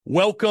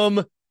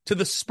Welcome to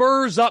the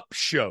Spurs Up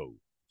Show,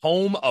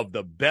 home of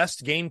the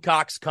best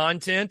Gamecocks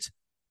content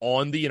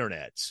on the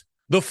internet.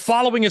 The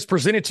following is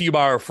presented to you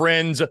by our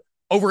friends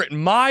over at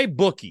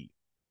MyBookie.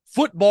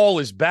 Football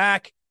is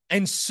back,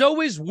 and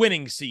so is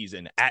winning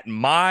season at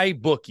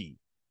MyBookie.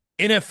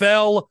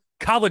 NFL,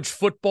 college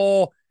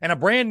football, and a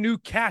brand new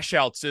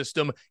cash-out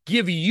system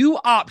give you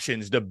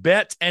options to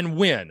bet and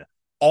win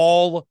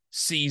all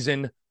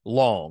season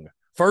long.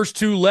 First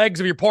two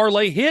legs of your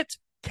parlay hit,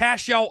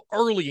 cash out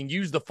early and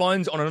use the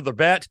funds on another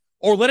bet,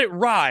 or let it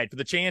ride for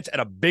the chance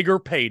at a bigger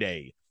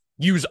payday.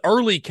 Use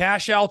early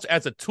cash outs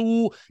as a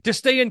tool to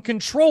stay in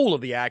control of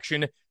the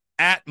action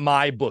at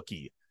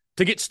MyBookie.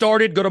 To get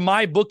started, go to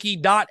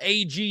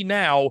mybookie.ag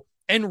now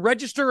and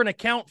register an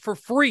account for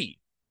free.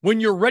 When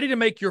you're ready to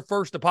make your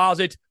first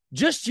deposit,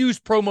 just use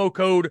promo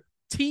code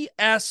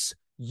TSUS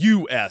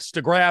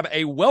to grab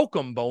a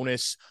welcome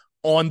bonus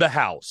on the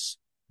house.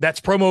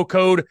 That's promo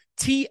code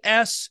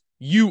TSUS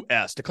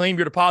to claim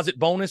your deposit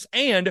bonus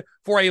and,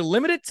 for a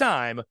limited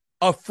time,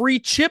 a free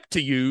chip to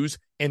use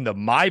in the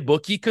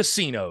MyBookie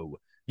casino.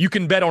 You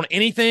can bet on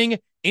anything,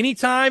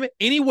 anytime,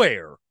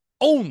 anywhere,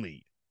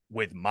 only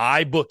with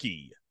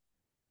MyBookie.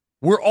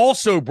 We're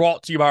also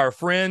brought to you by our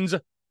friends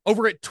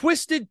over at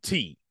Twisted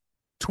Tea.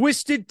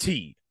 Twisted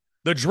Tea,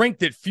 the drink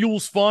that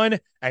fuels fun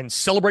and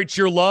celebrates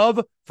your love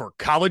for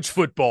college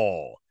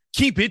football.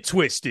 Keep it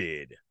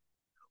twisted.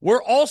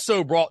 We're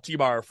also brought to you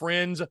by our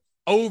friends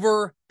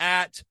over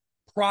at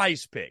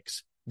Prize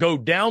Picks. Go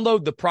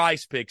download the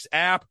Prize Picks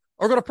app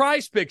or go to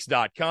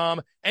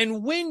prizepicks.com.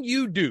 And when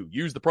you do,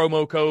 use the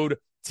promo code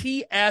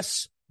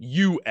TSUS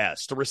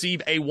to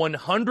receive a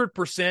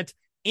 100%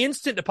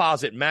 instant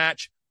deposit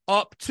match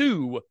up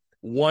to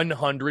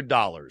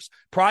 $100.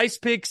 Prize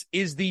Picks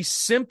is the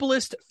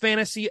simplest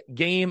fantasy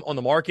game on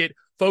the market,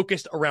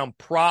 focused around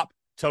prop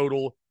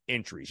total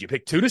entries. You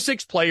pick 2 to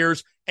 6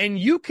 players, and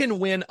you can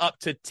win up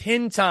to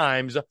 10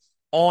 times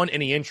on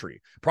any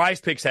entry.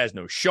 Prize Picks has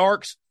no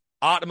sharks,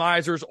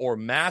 optimizers, or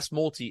mass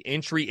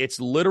multi-entry. It's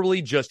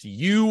literally just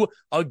you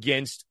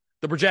against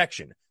the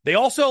projection. They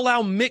also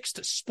allow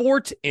mixed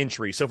sport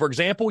entry. So, for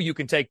example, you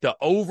can take the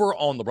over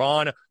on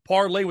LeBron,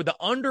 parlay with the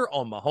under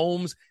on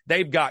Mahomes.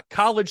 They've got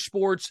college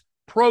sports,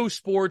 pro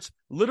sports,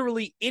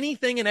 literally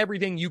anything and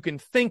everything you can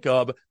think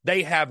of.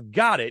 They have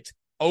got it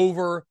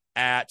over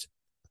at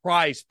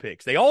Prize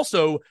Picks. They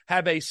also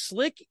have a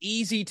slick,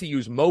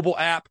 easy-to-use mobile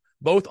app,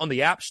 both on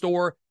the App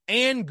Store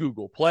and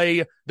Google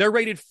Play. They're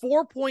rated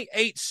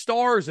 4.8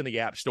 stars in the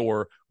App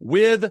Store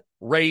with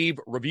rave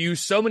reviews.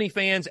 So many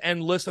fans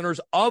and listeners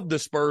of the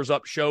Spurs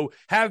Up Show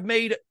have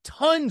made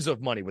tons of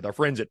money with our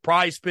friends at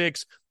Prize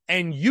Picks,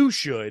 and you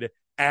should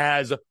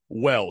as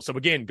well. So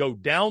again, go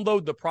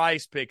download the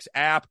Prize Picks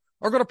app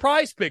or go to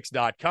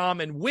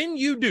prizepicks.com, and when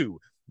you do,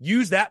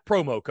 use that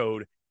promo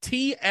code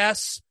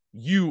TSUS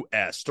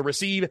to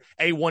receive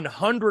a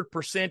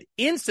 100%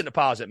 instant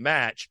deposit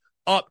match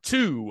up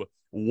to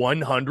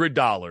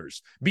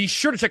 $100. Be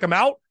sure to check them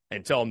out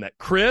and tell them that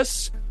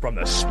Chris from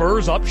the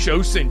Spurs Up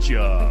Show sent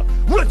you.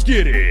 Let's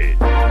get it.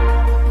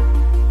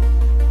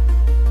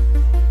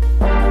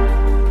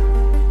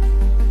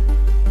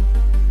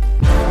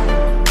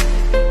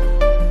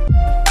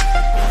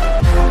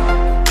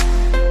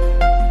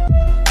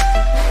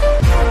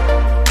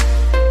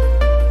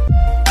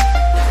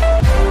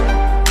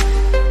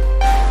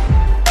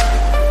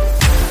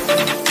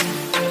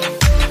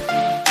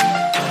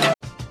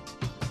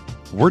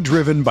 We're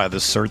driven by the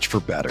search for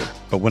better.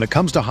 But when it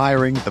comes to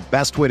hiring, the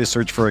best way to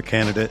search for a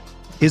candidate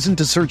isn't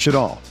to search at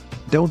all.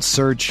 Don't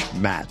search,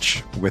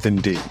 match with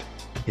Indeed.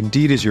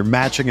 Indeed is your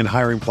matching and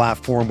hiring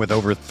platform with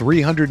over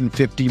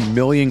 350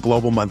 million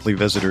global monthly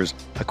visitors,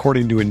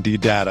 according to Indeed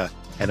data,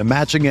 and a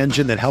matching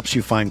engine that helps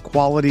you find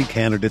quality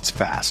candidates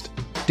fast.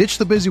 Ditch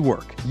the busy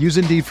work. Use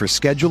Indeed for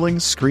scheduling,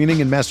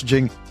 screening, and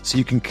messaging so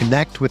you can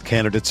connect with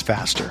candidates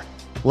faster.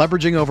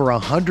 Leveraging over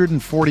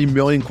 140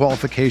 million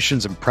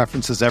qualifications and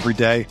preferences every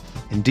day,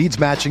 Indeed's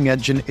matching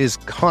engine is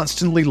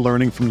constantly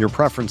learning from your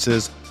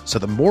preferences, so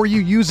the more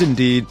you use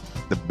Indeed,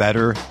 the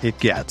better it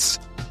gets.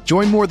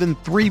 Join more than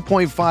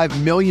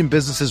 3.5 million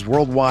businesses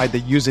worldwide that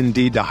use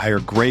Indeed to hire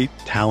great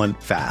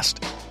talent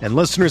fast. And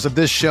listeners of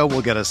this show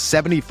will get a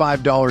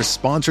 $75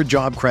 sponsored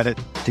job credit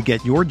to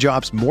get your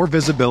jobs more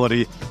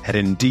visibility at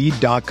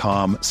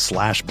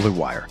Indeed.com/Blue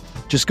Wire.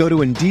 Just go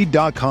to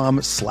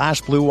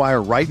Indeed.com/Blue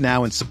Wire right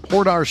now and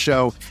support our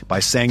show by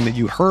saying that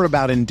you heard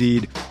about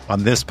Indeed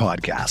on this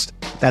podcast.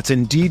 That's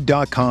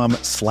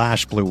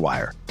Indeed.com/Blue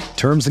Wire.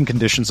 Terms and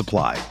conditions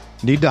apply.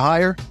 Need to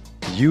hire?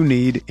 You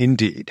need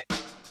Indeed.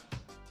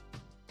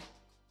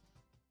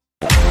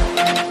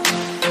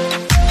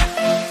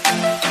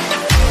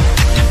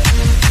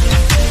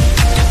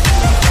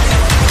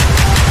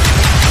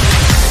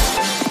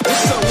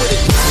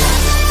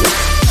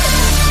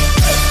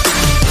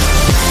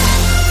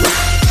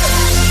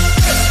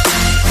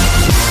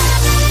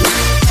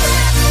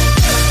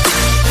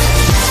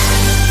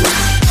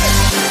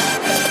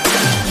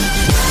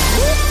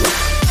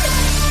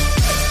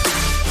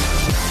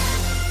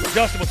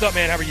 Justin, what's up,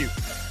 man? How are you?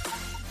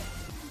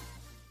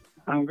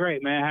 I'm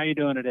great, man. How you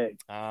doing today?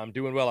 I'm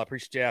doing well. I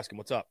appreciate you asking.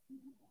 What's up?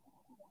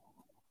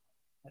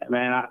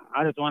 Man,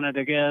 I just wanted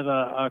to give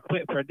a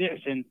quick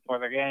prediction for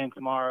the game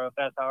tomorrow, if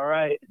that's all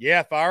right.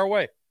 Yeah, fire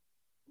away.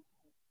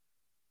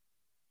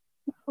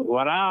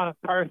 What I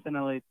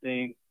personally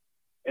think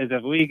is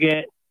if we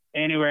get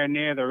anywhere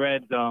near the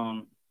red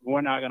zone,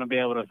 we're not going to be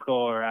able to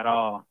score at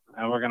all,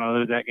 and we're going to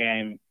lose that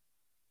game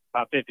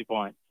by 50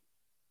 points.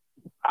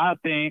 I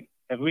think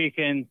if we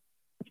can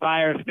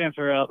fire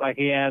Spencer up like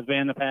he has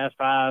been the past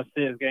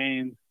 5-6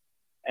 games,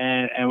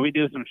 and we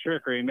do some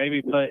trickery,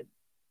 maybe put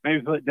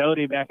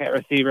Doty back at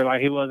receiver like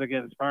he was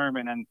against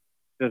Furman, and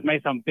just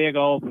make some big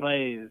old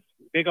plays,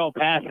 big old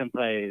passing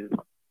plays,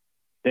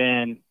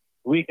 then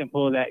we can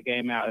pull that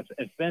game out.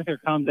 If Spencer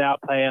comes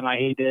out playing like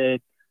he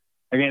did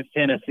against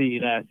Tennessee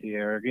last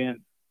year, or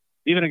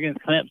even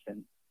against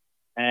Clemson,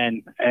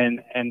 and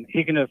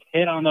he can just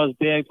hit on those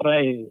big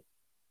plays,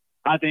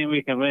 I think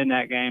we can win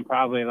that game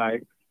probably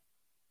like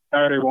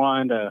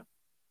 31-24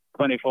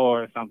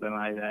 or something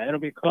like that. It'll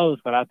be close,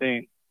 but I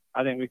think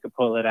we could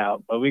pull it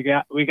out. But we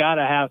got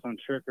to have some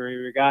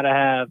trickery. We got to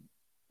have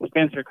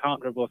Spencer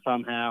comfortable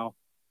somehow.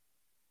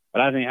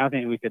 But I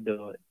think we could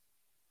do it.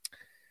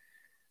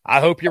 I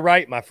hope you're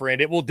right, my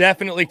friend. It will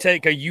definitely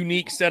take a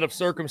unique set of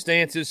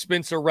circumstances.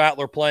 Spencer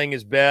Rattler playing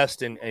his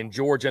best and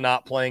Georgia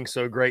not playing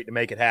so great to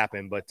make it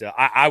happen. But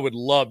I would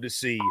love to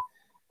see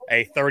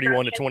a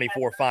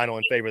 31-24 final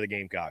in favor of the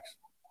Gamecocks.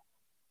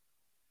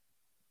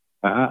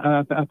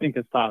 I think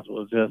it's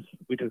possible.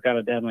 We just got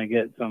to definitely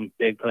get some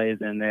big plays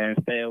in there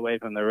and stay away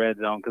from the red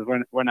zone, because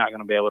we're not going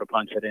to be able to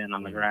punch it in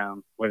on the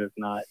ground where it's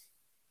not.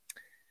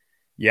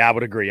 Yeah, I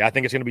would agree. I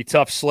think it's going to be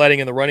tough sledding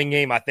in the running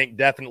game. I think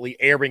definitely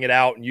airing it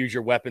out and use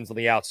your weapons on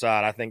the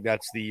outside. I think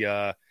that's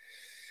the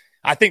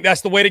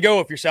way to go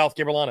if you're South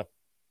Carolina.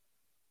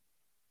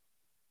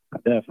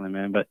 Definitely,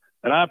 man. But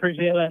I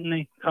appreciate letting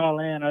me call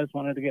in. I just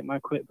wanted to get my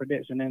quick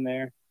prediction in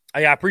there.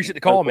 Hey, I appreciate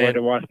the call, man. Look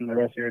forward to watching the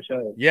rest of your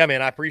show. Yeah,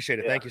 man, I appreciate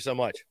it. Yeah. Thank you so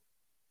much.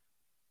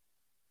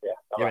 Yeah,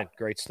 man,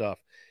 great stuff.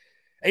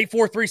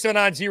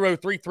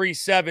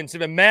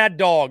 843-790-3377. Mad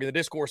Dog in the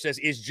Discord says,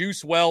 is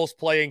Juice Wells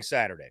playing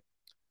Saturday?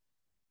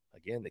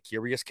 Again, the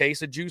curious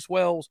case of Juice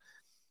Wells.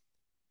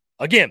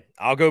 Again,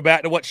 I'll go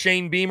back to what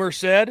Shane Beamer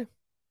said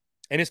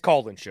in his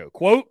call-in show.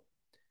 Quote,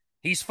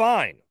 he's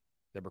fine.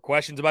 There were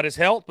questions about his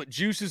health, but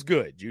Juice is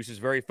good. Juice is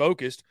very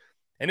focused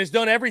and has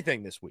done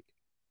everything this week.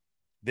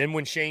 Then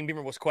when Shane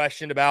Beamer was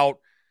questioned about,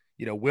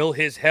 will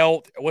his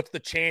health, what's the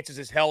chances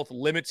his health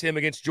limits him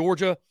against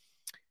Georgia,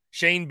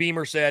 Shane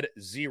Beamer said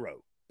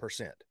 0%.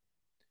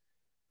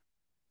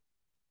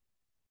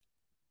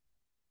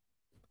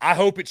 I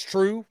hope it's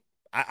true.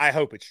 I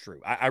hope it's true.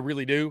 I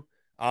really do.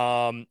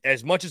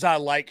 As much as I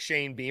like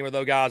Shane Beamer,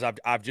 though, guys,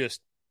 I've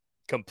just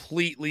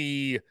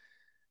completely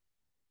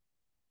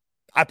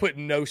 – I put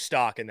no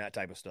stock in that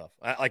type of stuff.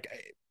 I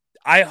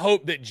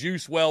hope that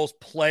Juice Wells'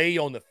 play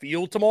on the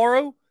field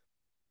tomorrow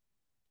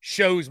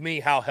shows me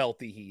how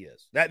healthy he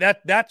is.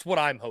 That's what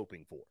I'm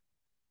hoping for.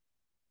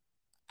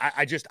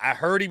 I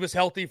heard he was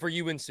healthy for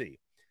UNC.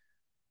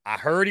 I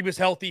heard he was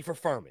healthy for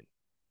Furman.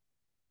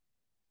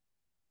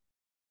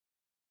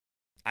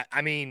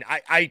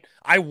 I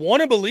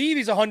want to believe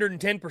he's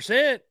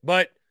 110%,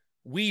 but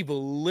we've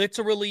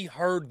literally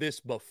heard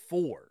this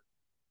before.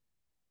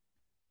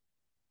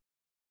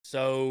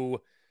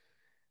 So,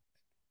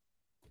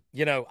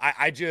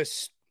 I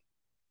just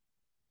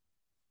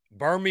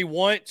burn me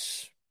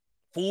once,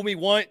 fool me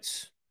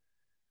once,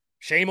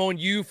 shame on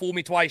you, fool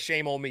me twice,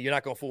 shame on me. You're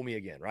not going to fool me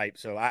again, right?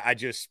 So I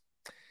just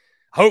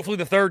hopefully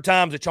the third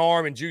time's a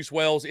charm and Juice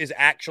Wells is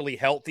actually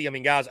healthy. I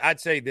mean, guys, I'd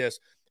say this.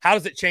 How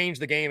does it change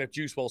the game if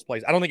Juice Wells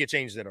plays? I don't think it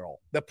changes it at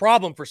all. The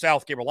problem for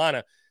South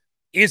Carolina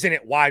isn't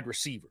at wide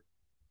receiver.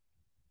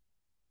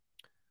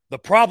 The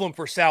problem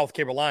for South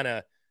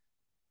Carolina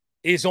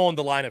is on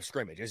the line of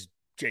scrimmage, as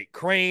Jake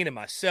Crane and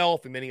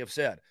myself and many have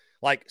said.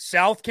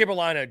 South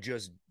Carolina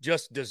just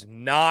does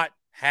not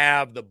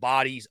have the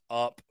bodies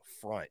up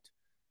front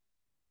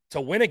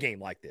to win a game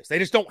like this. They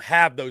just don't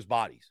have those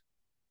bodies.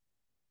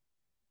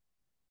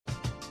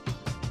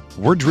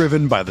 We're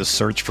driven by the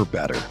search for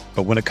better.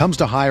 But when it comes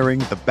to hiring,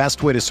 the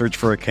best way to search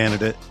for a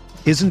candidate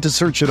isn't to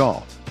search at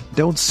all.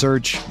 Don't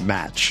search,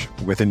 match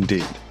with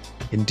Indeed.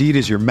 Indeed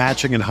is your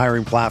matching and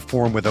hiring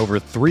platform with over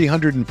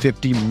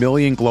 350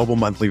 million global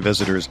monthly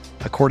visitors,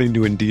 according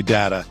to Indeed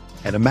data,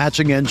 and a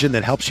matching engine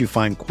that helps you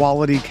find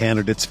quality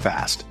candidates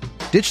fast.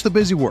 Ditch the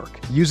busy work.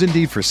 Use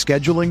Indeed for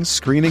scheduling,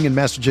 screening, and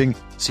messaging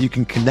so you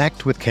can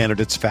connect with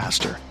candidates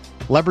faster.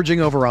 Leveraging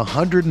over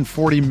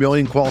 140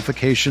 million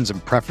qualifications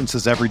and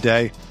preferences every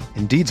day,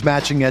 Indeed's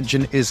matching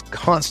engine is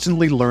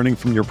constantly learning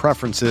from your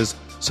preferences,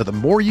 so the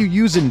more you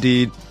use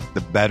Indeed,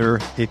 the better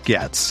it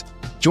gets.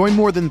 Join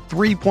more than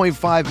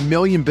 3.5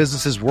 million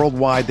businesses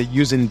worldwide that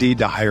use Indeed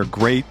to hire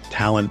great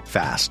talent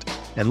fast.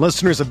 And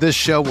listeners of this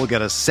show will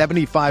get a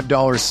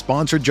 $75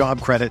 sponsored job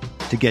credit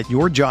to get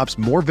your jobs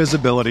more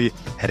visibility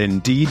at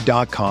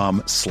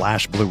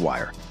Indeed.com/Blue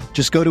Wire.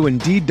 Just go to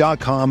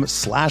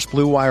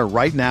Indeed.com/Blue Wire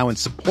right now and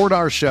support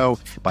our show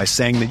by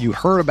saying that you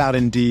heard about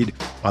Indeed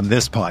on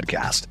this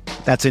podcast.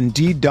 That's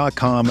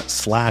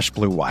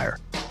Indeed.com/Blue Wire.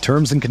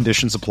 Terms and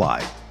conditions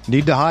apply.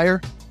 Need to hire?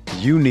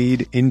 You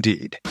need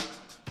Indeed.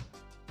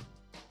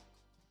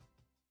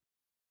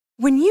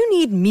 When you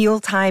need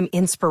mealtime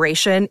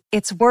inspiration,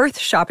 it's worth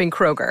shopping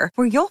Kroger,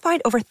 where you'll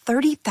find over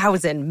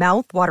 30,000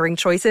 mouth-watering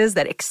choices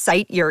that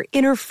excite your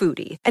inner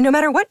foodie. And no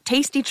matter what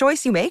tasty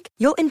choice you make,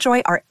 you'll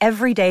enjoy our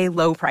everyday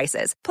low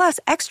prices, plus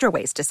extra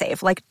ways to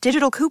save, like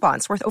digital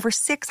coupons worth over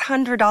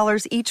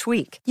 $600 each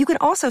week. You can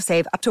also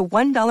save up to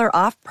 $1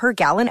 off per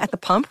gallon at the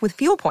pump with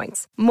fuel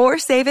points. More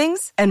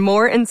savings and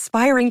more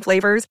inspiring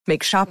flavors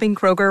make shopping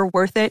Kroger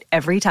worth it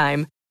every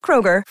time.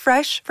 Kroger,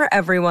 fresh for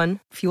everyone.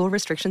 Fuel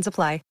restrictions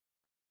apply.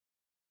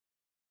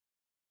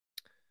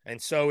 And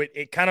so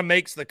it kind of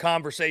makes the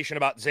conversation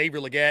about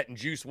Xavier Legette and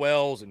Juice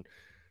Wells and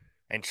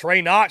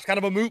Trey Knox kind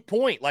of a moot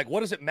point. Like,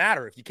 what does it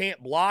matter? If you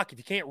can't block, if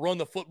you can't run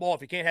the football,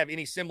 if you can't have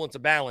any semblance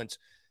of balance,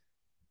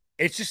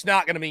 it's just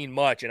not going to mean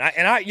much. And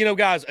I, you know,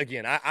 guys,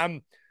 again,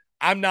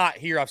 I'm not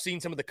here. I've seen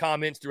some of the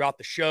comments throughout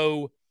the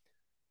show.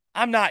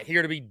 I'm not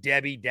here to be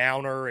Debbie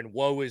Downer and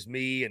woe is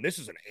me, and this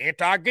is an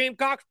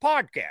anti-Gamecocks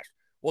podcast.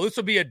 Well, this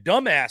will be a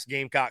dumbass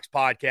Gamecocks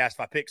podcast if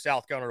I pick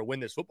South Carolina to win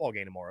this football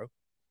game tomorrow.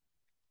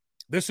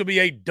 This will be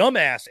a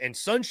dumbass and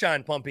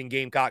sunshine-pumping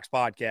Gamecocks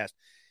podcast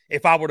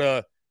if I were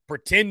to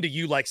pretend to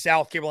you like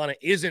South Carolina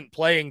isn't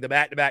playing the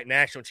back-to-back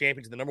national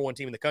champions, the number one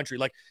team in the country.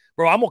 Like,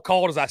 bro, I'm going to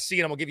call it as I see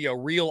it. I'm going to give you a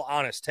real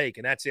honest take,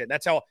 and that's it.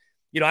 That's how,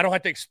 you know, I don't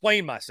have to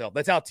explain myself.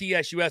 That's how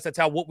TSUS, that's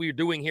how what we're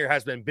doing here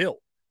has been built.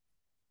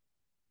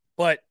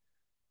 But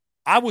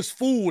I was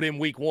fooled in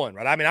week one,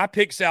 right? I mean, I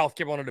picked South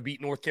Carolina to beat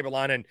North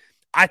Carolina, and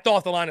I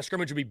thought the line of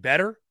scrimmage would be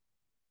better.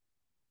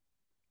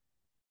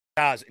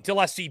 Guys, until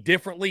I see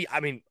differently,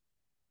 I mean,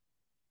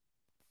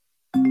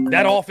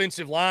 that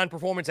offensive line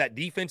performance, that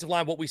defensive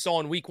line, what we saw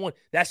in week one,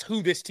 that's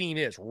who this team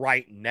is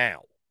right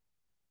now.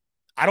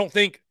 I don't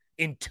think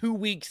in 2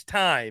 weeks'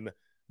 time,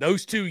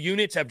 those two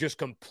units have just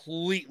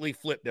completely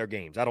flipped their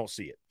games. I don't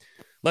see it.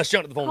 Let's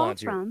jump to the phone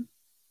lines here.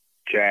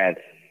 Chad.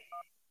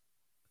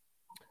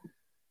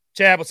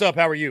 Chad, what's up?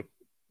 How are you?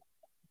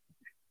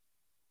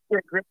 Hey,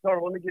 Chris, hold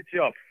on, let me get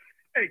you up.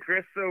 Hey,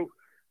 Chris, so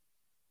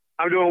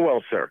I'm doing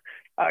well, sir.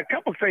 A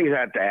couple things I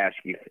have to ask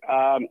you.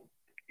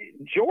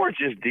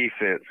 Georgia's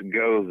defense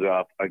goes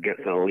up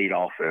against an elite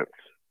offense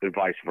and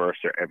vice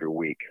versa every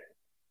week.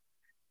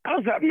 How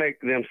does that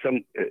make them to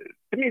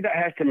me, that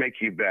has to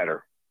make you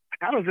better.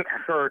 How does it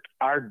hurt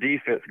our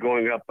defense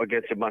going up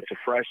against a bunch of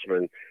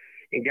freshmen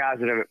and guys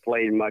that haven't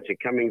played much and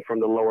coming from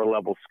the lower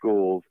level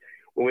schools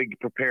when we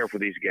prepare for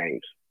these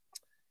games?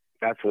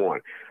 That's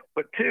one.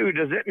 But two,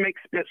 does it make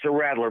Spencer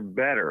Rattler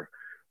better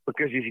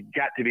because you've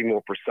got to be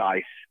more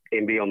precise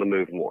and be on the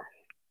move more?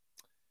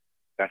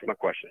 That's my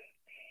question.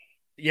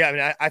 Yeah, I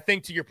mean, I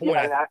think to your point,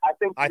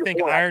 I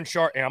think iron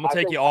sharp. And I'm gonna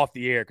take you off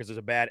the air because there's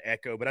a bad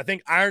echo. But I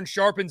think iron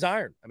sharpens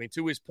iron. I mean,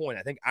 to his point,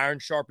 I think iron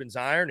sharpens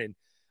iron, and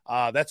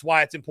that's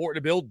why it's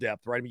important to build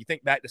depth, right? I mean, you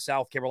think back to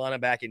South Carolina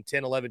back in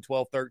 10, 11,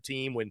 12,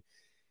 13, when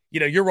you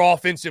know your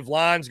offensive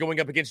line's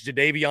going up against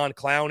Jadeveon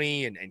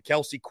Clowney and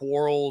Kelsey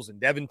Quarles and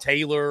Devin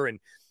Taylor and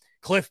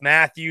Cliff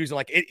Matthews, and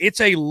like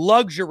it's a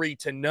luxury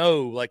to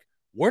know like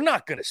we're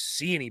not going to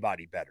see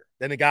anybody better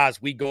than the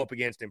guys we go up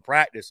against in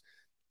practice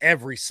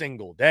every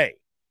single day.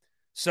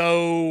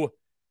 So,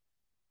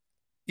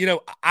 you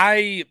know,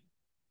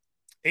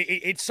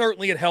 it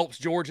certainly helps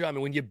Georgia. I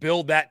mean, when you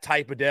build that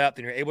type of depth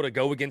and you're able to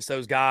go against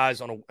those guys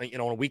on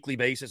a weekly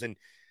basis, and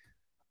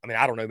I mean,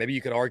 I don't know, maybe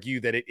you could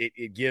argue that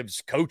it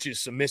gives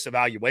coaches some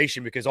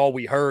misevaluation because all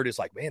we heard is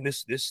like, man,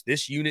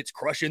 this unit's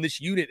crushing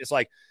this unit. It's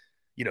like,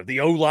 you know,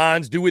 the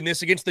O-line's doing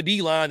this against the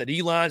D-line, the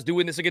D-line's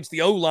doing this against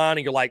the O-line,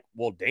 and you're like,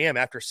 well, damn,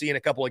 after seeing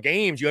a couple of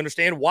games, you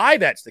understand why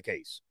that's the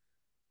case.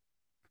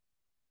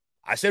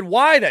 I said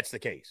why that's the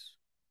case.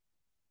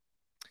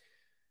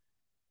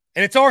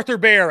 And it's Arthur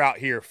Bear out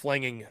here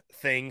flinging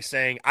things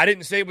saying, I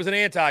didn't say it was an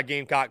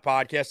anti-Gamecock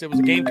podcast. It was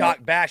a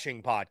Gamecock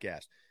bashing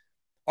podcast.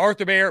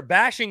 Arthur Bear,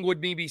 bashing would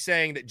be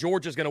saying that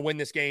Georgia's going to win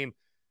this game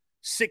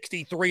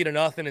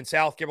 63-0 and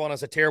South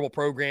Carolina's a terrible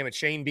program and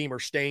Shane Beamer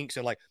stinks.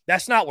 And like,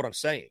 that's not what I'm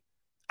saying.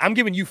 I'm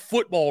giving you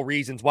football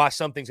reasons why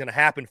something's going to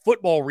happen.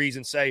 Football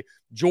reasons say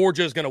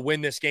Georgia's going to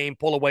win this game,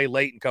 pull away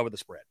late, and cover the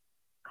spread.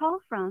 Call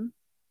from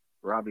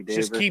Robbie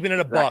Davis. Just keeping it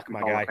a buck,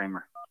 my guy.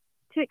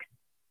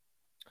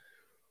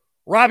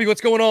 Robbie, what's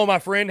going on, my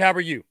friend? How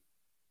are you?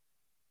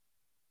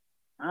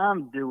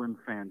 I'm doing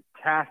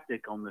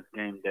fantastic on this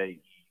game day.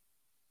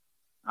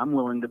 I'm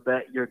willing to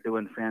bet you're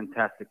doing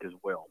fantastic as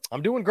well.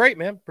 I'm doing great,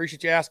 man.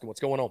 Appreciate you asking. What's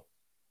going on?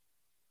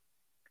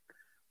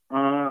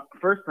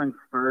 First things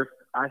first,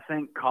 I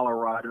think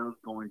Colorado's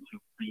going to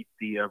beat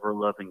the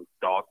ever-loving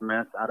dog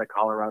mess out of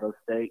Colorado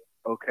State,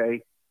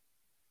 okay?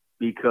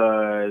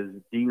 Because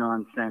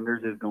Deion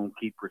Sanders is going to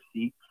keep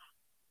receipts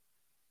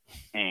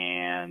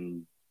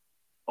and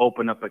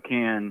open up a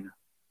can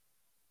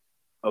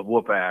of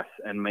whoop ass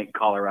and make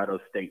Colorado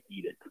State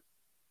eat it.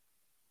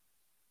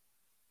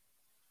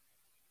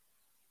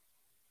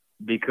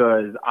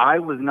 because I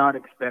was not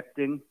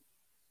expecting,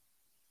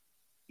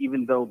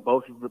 even though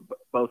both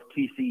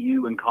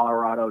TCU and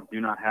Colorado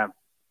do not have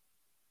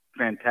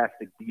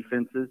fantastic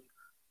defenses,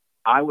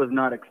 I was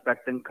not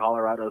expecting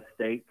Colorado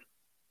State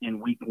in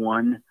week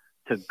 1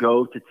 to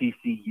go to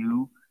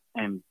TCU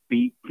and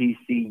beat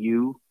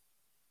TCU.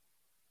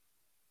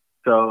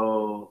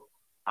 So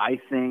I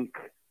think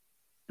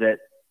that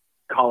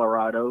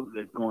Colorado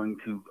is going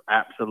to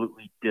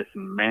absolutely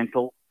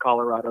dismantle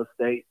Colorado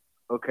State.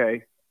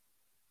 Okay.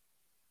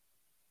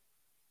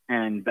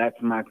 And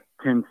that's my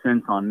 10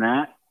 cents on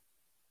that.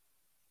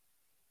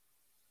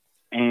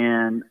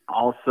 And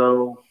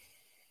also,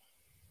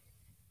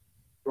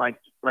 like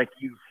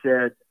you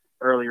said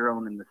earlier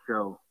on in the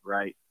show,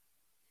 right?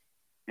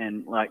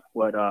 And like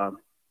what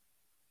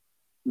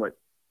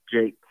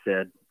Jake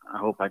said, I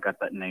hope I got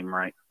that name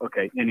right.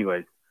 Okay,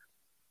 anyways,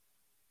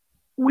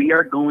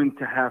 we're going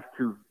to have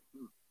to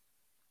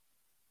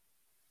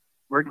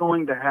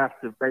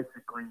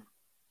basically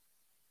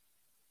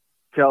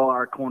tell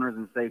our corners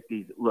and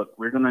safeties, look,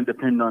 we're going to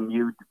depend on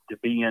you to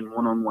be in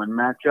one-on-one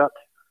matchups,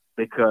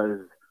 because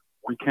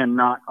we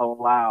cannot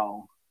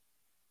allow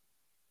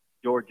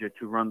Georgia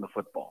to run the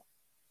football.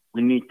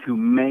 We need to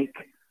make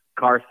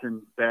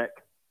Carson Beck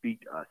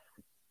beat us.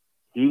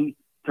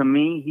 To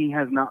me, he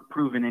has not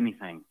proven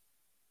anything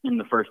in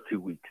the first 2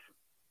 weeks.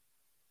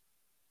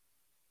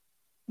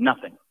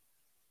 Nothing.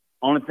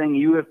 Only thing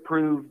you have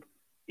proved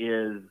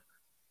is,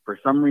 for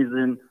some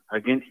reason,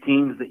 against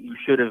teams that you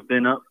should have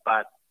been up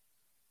by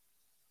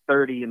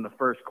 30 in the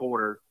first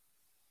quarter,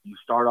 you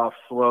start off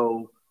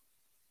slow,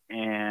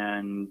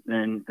 and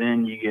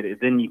then you get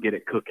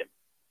it cooking.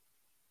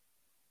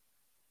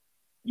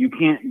 You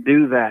can't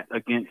do that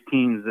against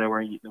teams that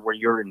where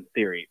you're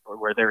inferior, or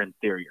where they're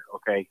inferior.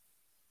 Okay,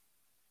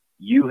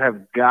 you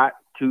have got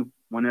to,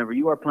 whenever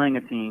you are playing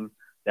a team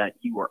that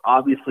you are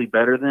obviously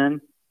better than,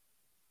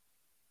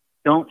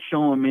 don't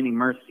show them any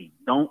mercy.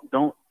 Don't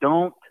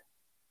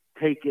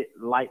take it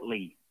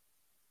lightly.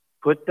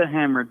 Put the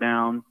hammer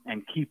down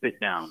and keep it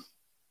down.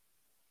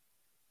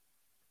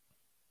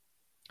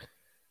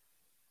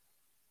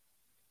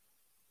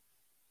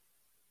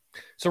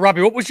 So,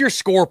 Robbie, what was your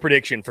score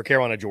prediction for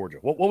Carolina, Georgia?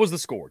 What was the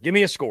score? Give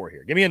me a score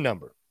here. Give me a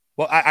number.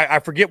 Well, I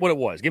forget what it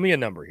was. Give me a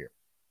number here.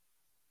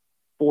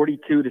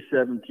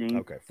 42-17.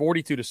 Okay,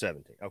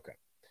 42-17. Okay.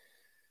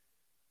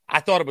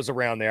 I thought it was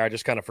around there. I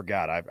just kind of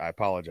forgot. I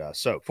apologize.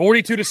 So,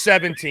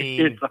 42-17.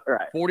 It's all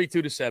right.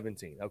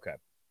 42-17. Okay.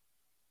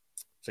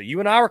 So, you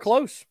and I are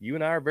close. You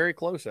and I are very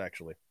close,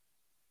 actually.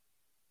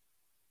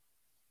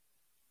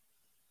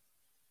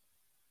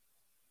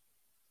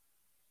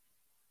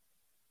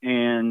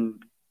 And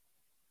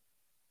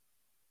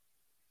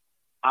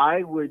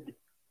I would,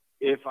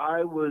 if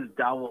I was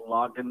Dowell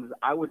Loggins,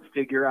 I would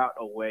figure out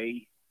a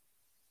way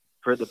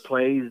for the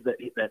plays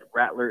that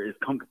Rattler is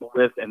comfortable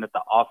with and that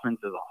the offense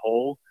as a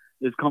whole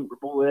is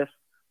comfortable with.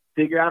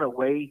 Figure out a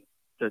way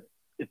to,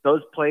 if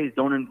those plays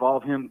don't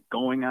involve him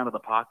going out of the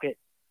pocket,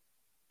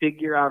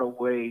 figure out a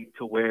way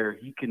to where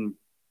we can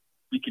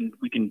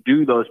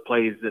do those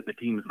plays that the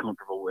team is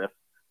comfortable with,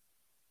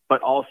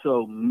 but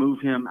also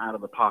move him out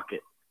of the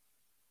pocket.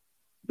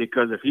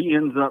 Because if he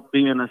ends up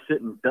being a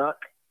sitting duck,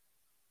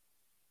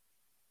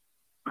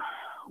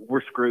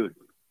 we're screwed.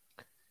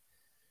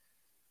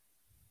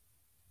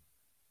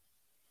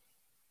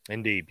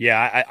 Indeed.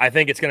 Yeah, I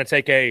think it's going to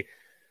take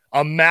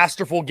a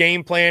masterful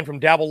game plan from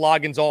Dowell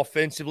Loggins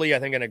offensively. I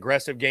think an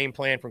aggressive game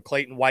plan from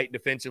Clayton White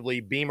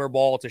defensively. Beamer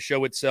ball to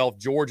show itself.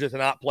 Georgia to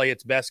not play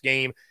its best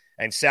game.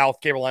 And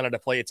South Carolina to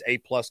play its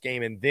A-plus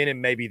game. And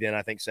maybe then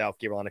I think South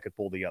Carolina could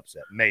pull the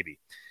upset. Maybe.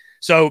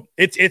 So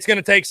it's going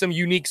to take some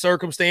unique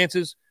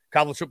circumstances.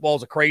 College football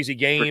is a crazy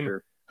game.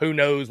 Sure. Who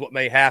knows what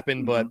may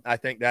happen, but I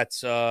think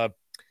that's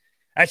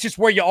just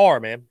where you are,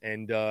 man.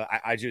 And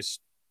I just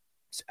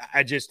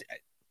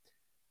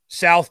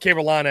South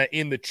Carolina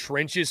in the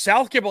trenches.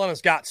 South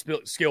Carolina's got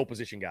skill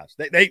position guys.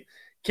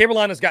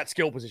 Carolina's got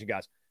skill position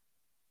guys.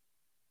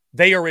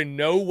 They are in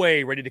no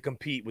way ready to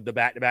compete with the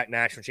back-to-back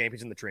national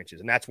champions in the trenches,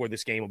 and that's where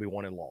this game will be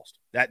won and lost.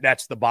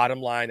 That's the bottom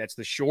line. That's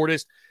the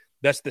shortest.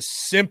 That's the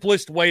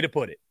simplest way to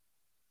put it.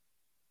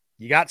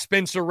 You got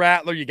Spencer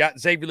Rattler. You got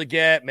Xavier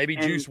Legette. Maybe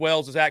Juice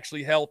Wells is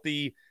actually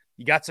healthy.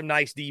 You got some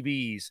nice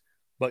DBs.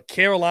 But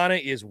Carolina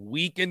is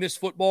weak in this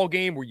football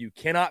game where you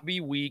cannot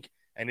be weak,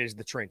 and it is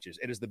the trenches.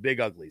 It is the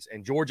big uglies.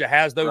 And Georgia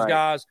has those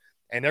guys,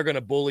 and they're going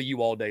to bully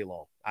you all day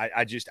long.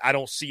 I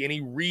don't see any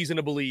reason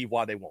to believe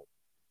why they won't.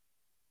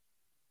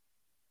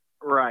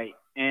 Right.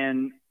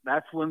 And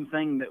that's one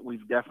thing that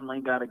we've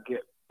definitely got to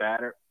get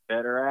better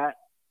at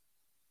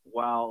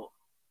while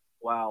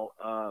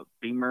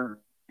Beamer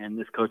and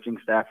this coaching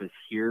staff is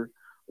here.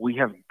 We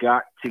have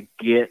got to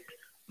get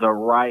the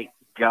right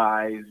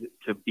guys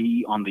to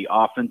be on the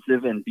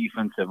offensive and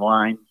defensive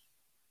lines.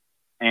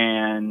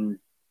 And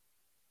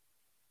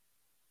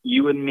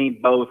you and me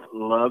both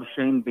love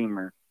Shane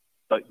Beamer,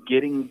 but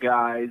getting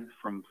guys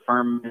from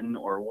Furman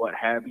or what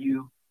have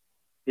you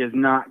is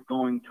not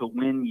going to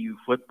win you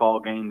football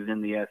games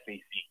in the SEC.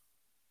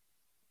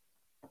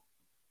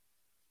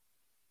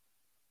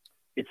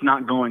 It's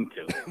not going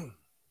to.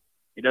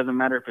 It doesn't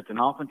matter if it's an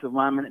offensive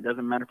lineman. It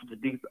doesn't matter if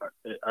it's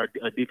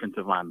a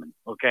defensive lineman,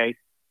 okay?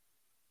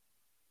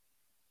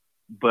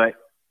 But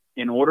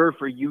in order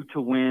for you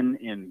to win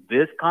in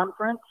this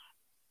conference,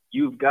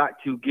 you've got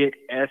to get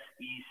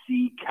SEC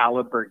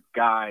caliber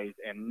guys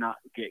and not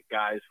get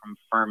guys from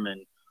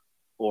Furman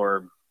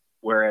or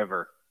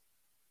wherever.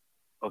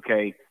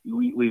 Okay,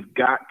 we've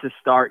got to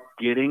start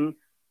getting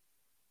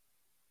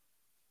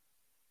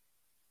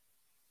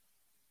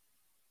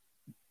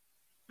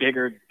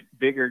bigger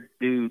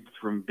dudes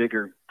from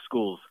bigger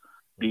schools,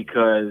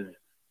 because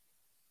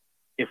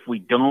if we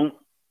don't,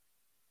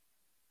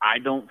 I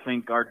don't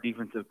think our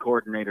defensive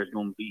coordinator is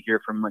going to be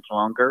here for much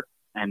longer.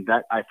 And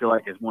that, I feel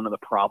like, is one of the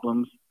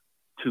problems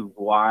to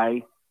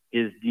why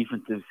his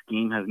defensive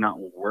scheme has not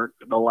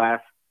worked the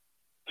last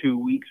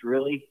 2 weeks,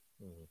 really.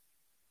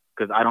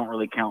 Because I don't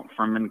really count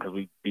Furman, because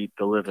we beat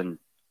the living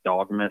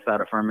dog mess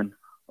out of Furman.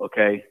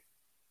 Okay.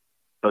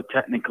 So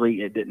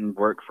technically it didn't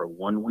work for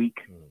 1 week.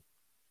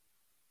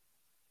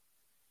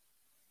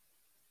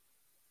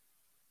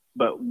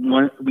 But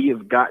we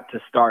have got to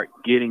start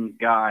getting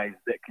guys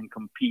that can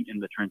compete in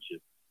the trenches.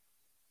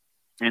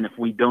 And if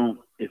we don't,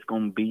 it's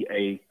going to be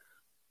a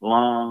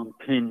long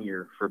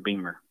tenure for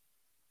Beamer.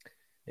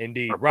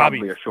 Indeed. Or Robbie,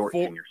 probably a short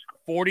tenure.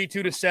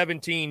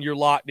 42-17, you're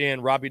locked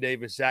in. Robbie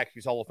Davis,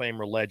 Zaxby's Hall of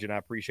Famer legend. I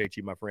appreciate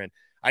you, my friend.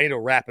 I need a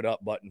wrap it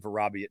up button for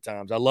Robbie at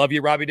times. I love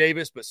you, Robbie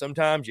Davis, but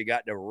sometimes you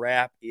got to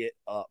wrap it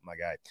up, my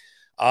guy.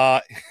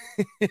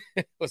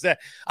 What's that?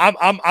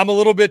 I'm a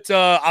little bit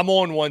I'm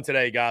on one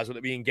today, guys, with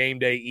it being game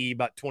day eve,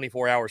 about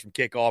 24 hours from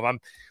kickoff.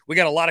 We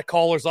got a lot of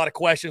callers, a lot of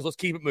questions. Let's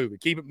keep it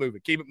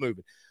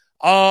moving.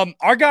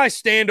 Our guys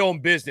stand on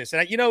business.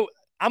 And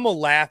I'm gonna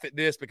laugh at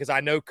this because I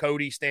know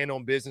Cody stand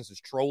on business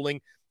is trolling.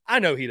 I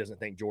know he doesn't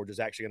think Georgia's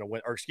actually going to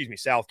win, or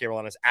South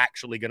Carolina's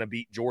actually going to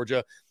beat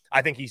Georgia.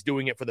 I think he's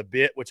doing it for the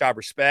bit, which I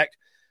respect.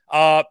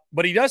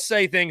 But he does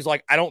say things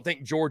like, I don't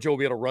think Georgia will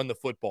be able to run the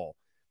football.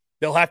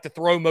 They'll have to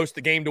throw most of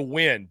the game to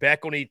win.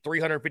 Beck will need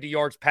 350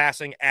 yards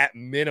passing at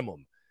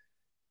minimum.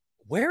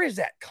 Where is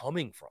that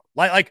coming from?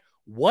 Like,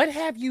 what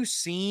have you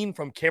seen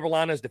from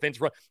Carolina's defensive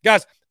front?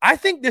 Guys, I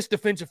think this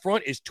defensive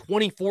front is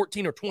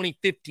 2014 or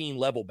 2015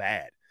 level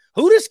bad.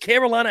 Who does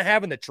Carolina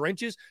have in the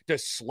trenches to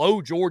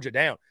slow Georgia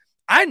down?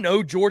 I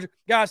know Georgia.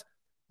 Guys,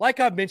 like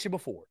I've mentioned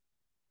before,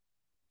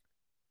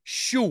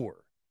 sure,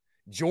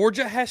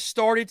 Georgia has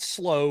started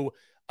slow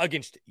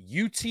against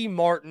UT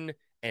Martin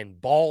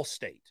and Ball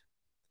State.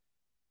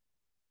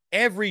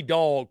 Every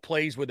dog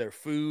plays with their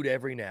food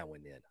every now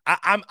and then.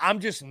 I'm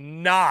just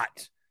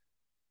not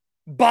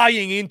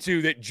buying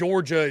into that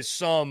Georgia is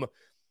some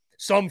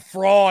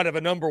fraud of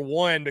a number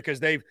one because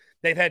they've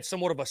had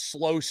somewhat of a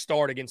slow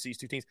start against these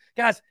two teams.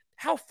 Guys,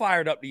 how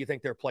fired up do you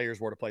think their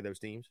players were to play those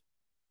teams?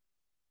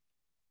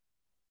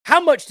 How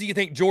much do you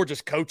think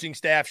Georgia's coaching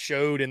staff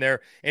showed in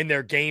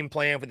their game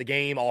plan for the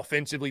game,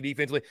 offensively,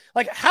 defensively?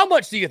 Like, how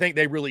much do you think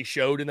they really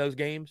showed in those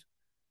games?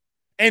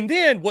 And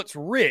then what's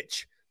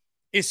rich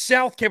is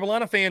South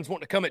Carolina fans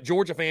wanting to come at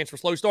Georgia fans for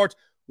slow starts.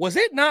 Was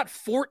it not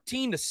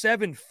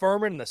 14-7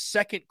 Furman in the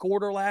second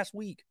quarter last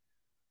week?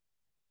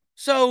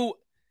 So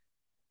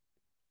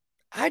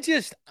I'm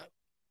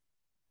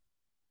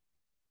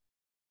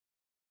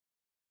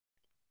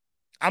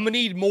going to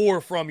need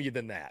more from you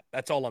than that.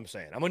 That's all I'm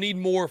saying. I'm going to need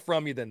more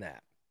from you than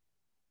that.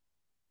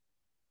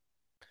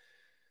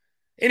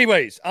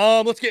 Anyways,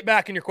 let's get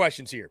back in your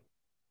questions here.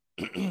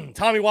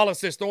 Tommy Wallace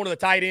says throwing to the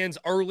tight ends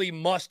early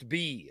must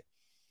be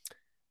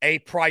a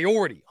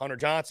priority. Hunter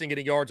Johnson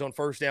getting yards on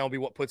first down will be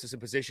what puts us in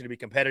position to be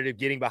competitive.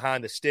 Getting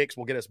behind the sticks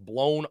will get us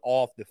blown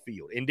off the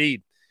field.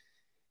 Indeed,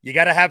 you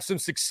got to have some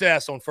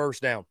success on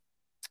first down.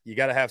 You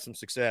got to have some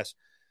success.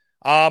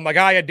 My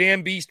guy at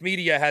Damn Beast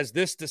Media has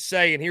this to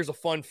say, and here's a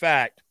fun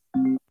fact.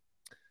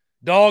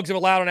 Dogs have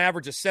allowed an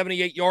average of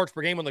 78 yards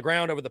per game on the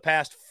ground over the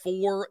past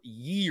 4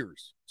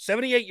 years.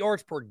 78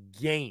 yards per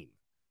game.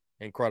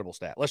 Incredible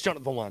stat. Let's jump to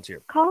the phone lines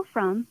here. Call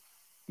from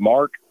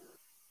Mark.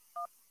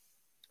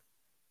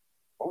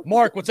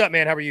 Mark, what's up,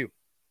 man? How are you?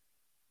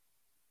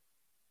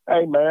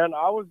 Hey, man,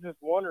 I was just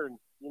wondering,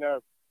 I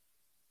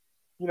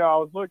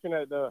was looking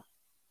at the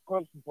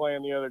Clemson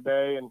playing the other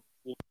day, and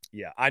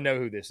yeah, I know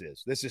who this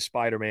is. This is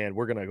Spider-Man.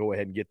 We're going to go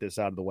ahead and get this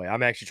out of the way.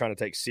 I'm actually trying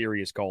to take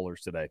serious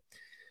callers today.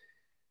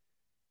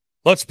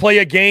 Let's play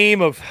a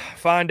game of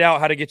find out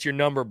how to get your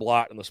number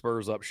blocked on the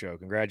Spurs Up Show.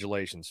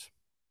 Congratulations.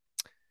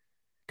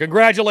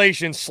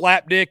 Congratulations,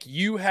 Slapdick.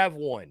 You have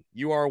won.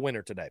 You are a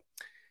winner today.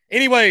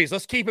 Anyways,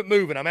 let's keep it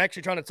moving. I'm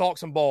actually trying to talk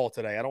some ball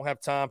today. I don't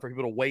have time for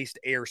people to waste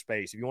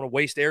airspace. If you want to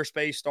waste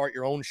airspace, start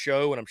your own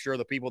show, and I'm sure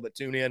the people that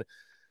tune in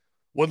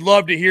would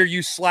love to hear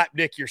you slap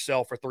dick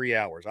yourself for 3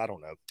 hours. I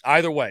don't know.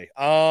 Either way,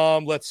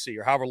 let's see,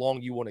 or however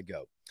long you want to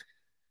go.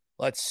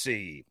 Let's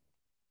see.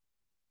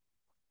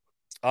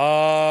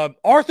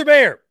 Arthur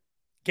Bear.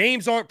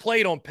 Games aren't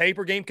played on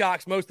paper.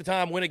 Gamecocks most of the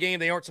time win a game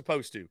they aren't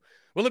supposed to.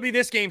 Will it be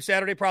this game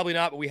Saturday? Probably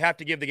not, but we have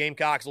to give the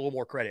Gamecocks a little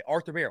more credit.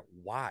 Arthur Bear,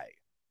 why?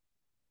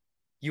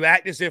 You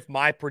act as if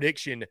my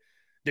prediction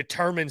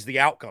determines the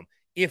outcome.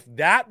 If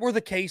that were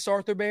the case,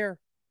 Arthur Bear,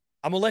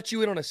 I'm going to let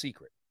you in on a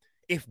secret.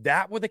 If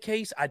that were the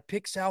case, I'd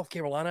pick South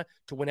Carolina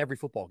to win every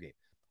football game.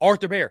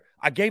 Arthur Bear,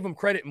 I gave him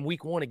credit in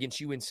week 1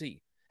 against UNC.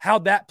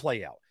 How'd that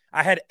play out?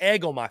 I had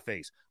egg on my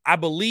face. I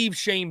believed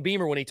Shane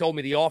Beamer when he told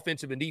me the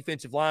offensive and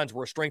defensive lines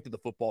were a strength of the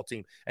football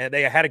team, and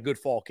they had a good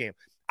fall camp.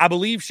 I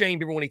believe Shane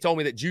Beamer when he told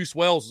me that Juice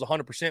Wells was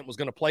 100% was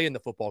going to play in the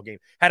football game.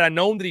 Had I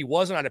known that he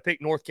wasn't, I'd have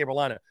picked North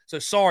Carolina. So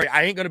sorry,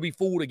 I ain't going to be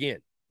fooled again.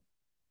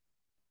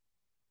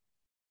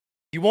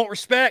 You want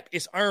respect?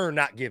 It's earned,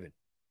 not given.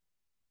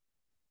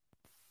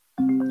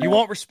 You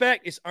want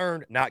respect? It's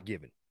earned, not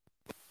given.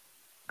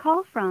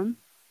 Call from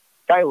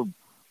Caleb.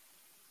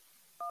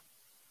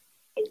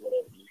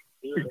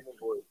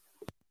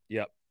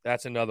 Yep,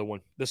 that's another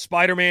one. The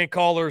Spider-Man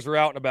callers are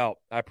out and about.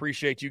 I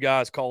appreciate you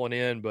guys calling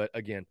in, but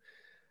again,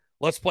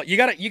 let's play. You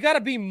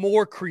gotta be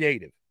more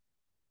creative.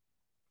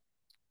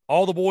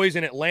 All the boys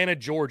in Atlanta,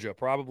 Georgia,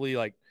 probably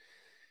like,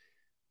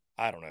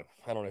 I don't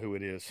know who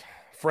it is.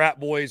 Frat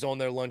boys on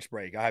their lunch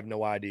break. I have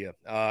no idea.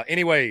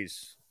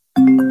 Anyways,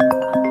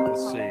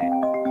 let's see.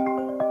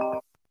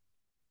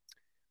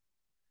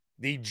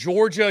 The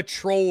Georgia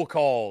troll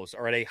calls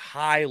are at a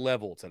high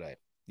level today.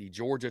 The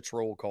Georgia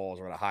troll calls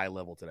are at a high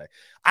level today.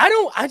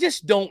 I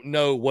just don't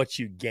know what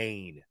you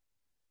gain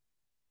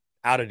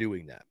out of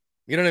doing that.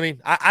 You know what I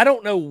mean? I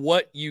don't know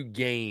what you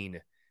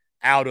gain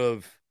out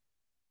of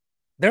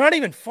 – they're not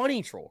even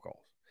funny troll calls.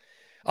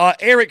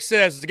 Eric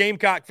says, as a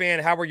Gamecock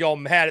fan, how were y'all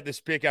mad at this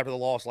pick after the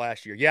loss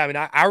last year? Yeah, I mean,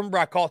 I remember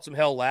I caught some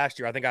hell last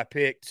year. I think I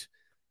picked,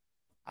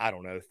 I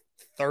don't know,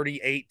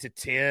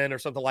 38-10 or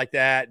something like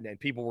that, and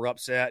people were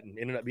upset and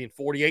ended up being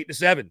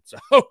 48-7. So,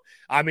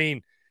 I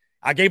mean,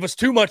 I gave us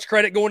too much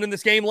credit going in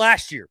this game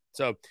last year.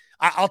 So,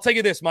 I'll tell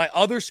you this. My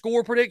other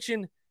score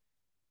prediction,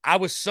 I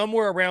was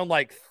somewhere around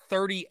like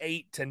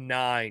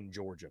 38-9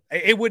 Georgia.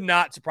 It would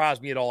not surprise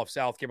me at all if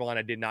South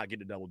Carolina did not get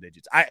to double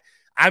digits.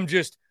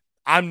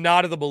 I'm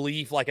not of the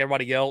belief like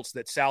everybody else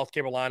that South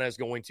Carolina is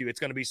going to.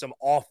 It's going to be some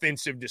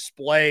offensive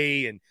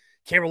display and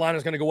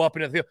Carolina's going to go up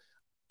into the field.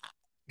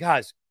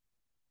 Guys,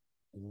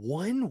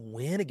 one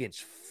win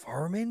against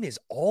Furman is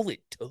all it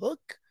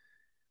took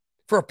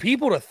for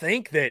people to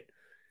think that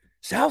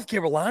South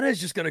Carolina is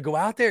just going to go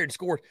out there and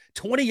score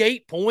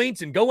 28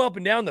 points and go up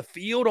and down the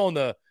field on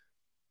the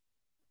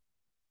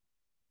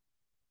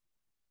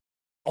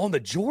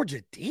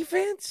Georgia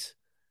defense?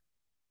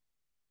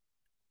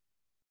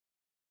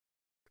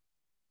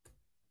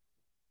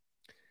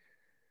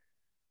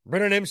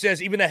 Brennan M.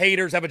 says, even the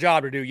haters have a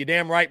job to do. You're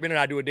damn right, Brennan.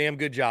 I do a damn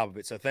good job of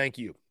it. So thank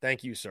you.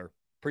 Thank you, sir.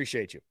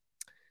 Appreciate you.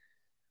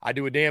 I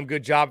do a damn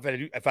good job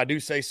if I do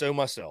say so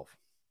myself.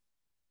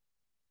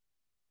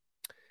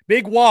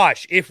 Big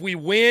Wash, if we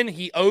win,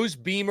 he owes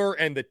Beamer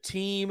and the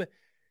team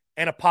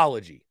an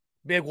apology.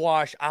 Big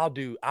Wash, I'll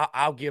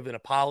give an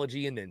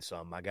apology and then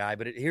some, my guy.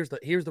 But here's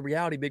the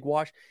reality, Big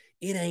Wash.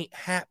 It ain't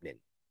happening.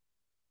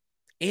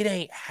 It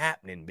ain't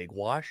happening, Big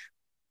Wash.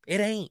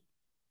 It ain't.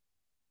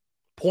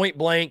 Point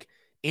blank,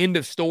 end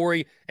of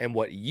story. And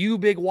what you,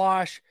 Big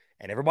Wash,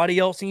 and everybody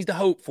else needs to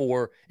hope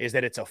for is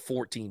that it's a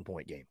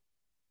 14-point game.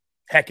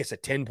 Heck, it's a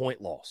 10-point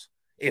loss.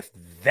 If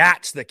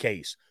that's the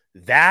case,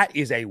 that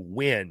is a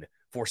win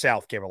for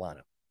South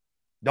Carolina.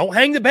 Don't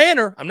hang the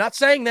banner. I'm not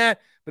saying that,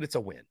 but it's a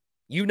win.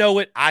 You know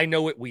it. I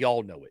know it. We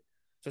all know it.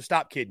 So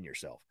stop kidding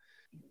yourself.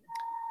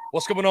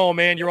 What's going on,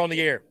 man? You're on the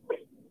air.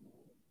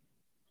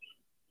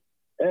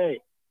 Hey,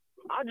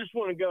 I just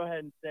want to go ahead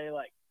and say,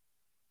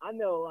 I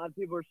know a lot of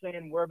people are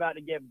saying we're about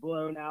to get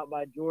blown out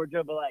by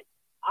Georgia, but,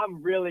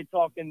 I'm really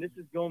talking this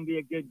is going to be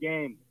a good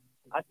game.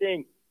 I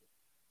think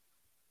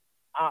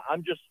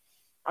I'm just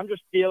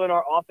feeling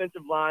our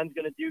offensive line is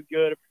going to do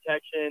good at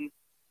protection.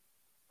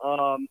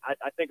 I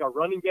think our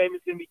running game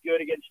is going to be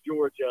good against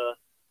Georgia.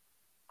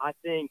 I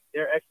think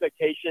their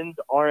expectations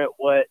aren't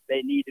what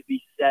they need to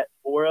be set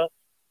for us.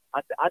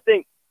 I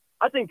think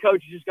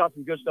Coach just got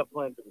some good stuff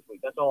planned for this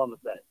week. That's all I'm going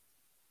to say.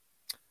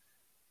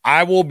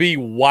 I will be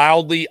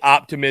wildly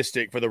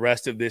optimistic for the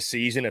rest of this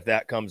season if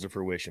that comes to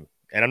fruition.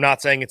 And I'm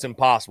not saying it's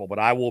impossible, but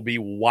I will be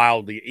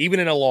wildly, even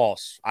in a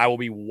loss, I will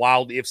be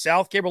wildly. If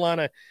South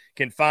Carolina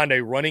can find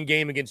a running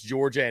game against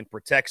Georgia and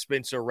protect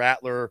Spencer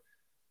Rattler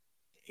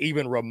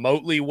even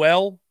remotely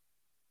well,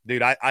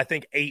 dude, I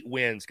think 8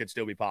 wins could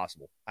still be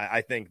possible. I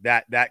think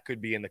that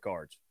could be in the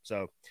cards.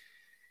 So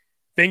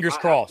fingers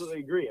crossed. I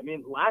absolutely agree. I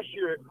mean, last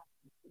year,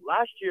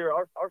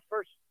 our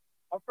first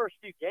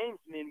few games,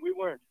 we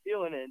weren't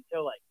feeling it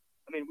until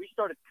we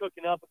started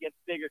cooking up against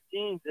bigger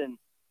teams and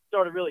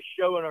started really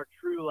showing our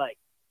true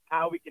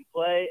how we can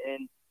play.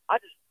 And I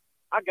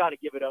got to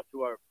give it up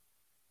to our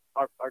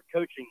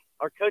coaching.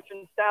 Our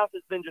coaching staff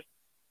has been just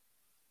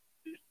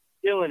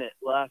killing it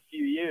the last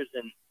few years,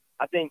 and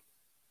I think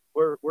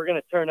we're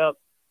going to turn up.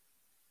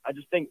 I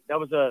just think that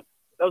was a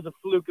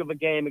fluke of a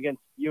game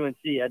against UNC.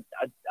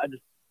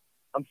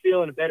 I'm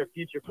feeling a better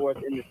future for us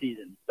in the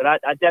season, but I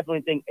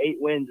definitely think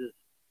 8 wins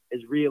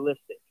is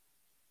realistic.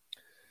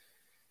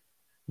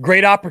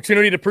 Great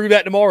opportunity to prove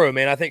that tomorrow,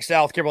 man. I think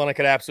South Carolina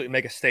could absolutely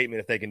make a statement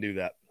if they can do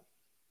that.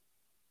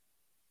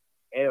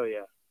 Hell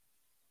yeah.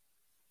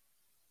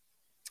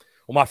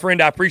 Well, my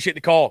friend, I appreciate the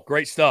call.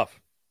 Great stuff.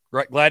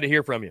 Glad to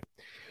hear from you.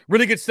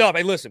 Really good stuff.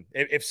 Hey, listen,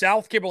 if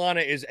South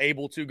Carolina is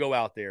able to go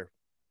out there,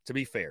 to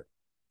be fair,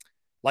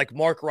 like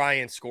Mark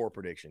Ryan's score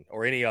prediction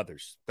or any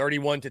others,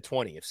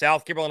 31-20. If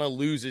South Carolina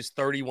loses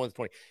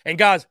 31-20. And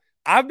guys,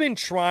 I've been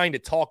trying to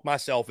talk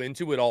myself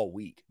into it all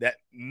week that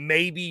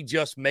maybe,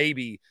 just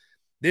maybe,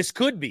 this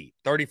could be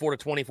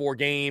 34-24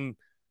 game.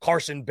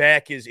 Carson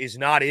Beck is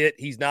not it.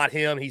 He's not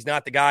him. He's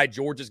not the guy.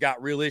 Georgia's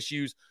got real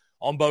issues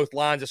on both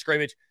lines of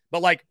scrimmage.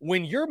 But, like,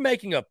 when you're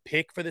making a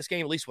pick for this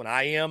game, at least when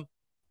I am,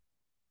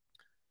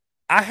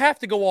 I have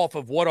to go off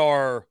of what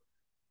are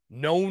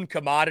known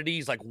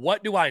commodities. Like,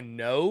 what do I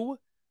know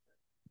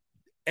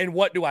and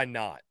what do I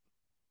not?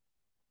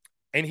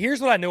 And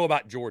here's what I know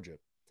about Georgia.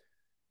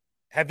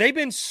 Have they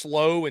been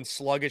slow and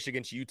sluggish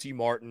against UT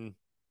Martin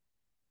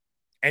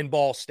and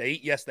Ball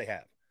State? Yes, they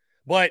have.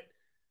 But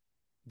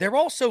they're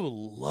also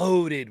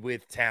loaded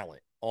with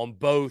talent on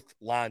both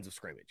lines of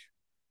scrimmage.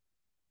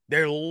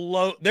 They're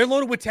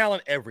loaded with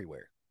talent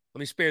everywhere. Let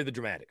me spare the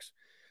dramatics.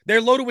 They're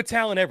loaded with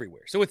talent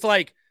everywhere. So it's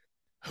like,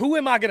 who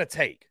am I going to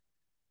take?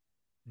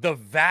 The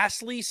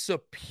vastly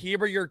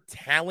superior,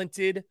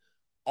 talented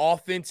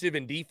offensive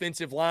and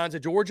defensive lines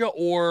of Georgia,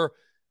 or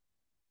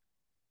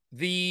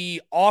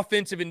the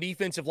offensive and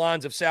defensive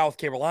lines of South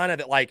Carolina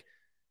that, like,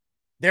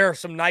 there are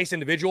some nice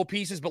individual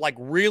pieces, but, like,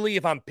 really,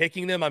 if I'm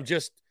picking them, I'm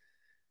just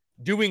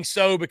doing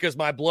so because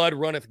my blood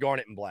runneth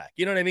garnet and black.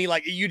 You know what I mean?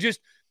 Like,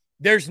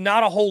 there's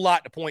not a whole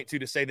lot to point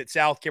to say that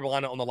South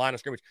Carolina on the line of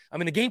scrimmage. I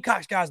mean, the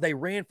Gamecocks, guys, they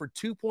ran for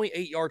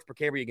 2.8 yards per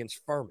carry against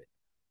Furman.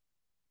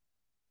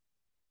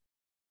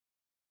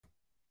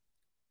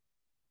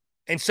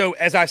 And so,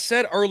 as I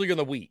said earlier in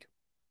the week,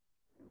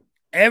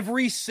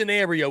 every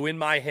scenario in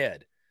my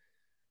head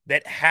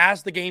that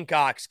has the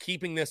Gamecocks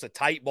keeping this a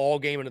tight ball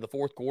game into the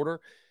fourth quarter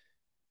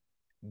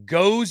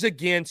goes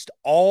against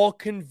all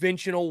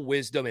conventional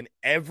wisdom and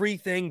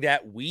everything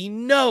that we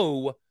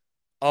know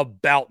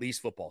about these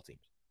football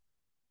teams.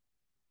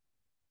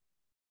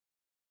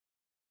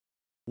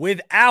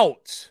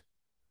 Without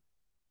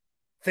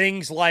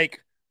things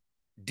like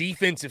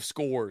defensive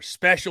scores,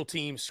 special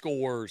team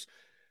scores,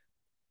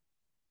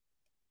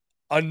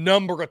 a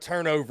number of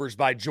turnovers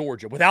by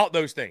Georgia, without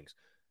those things,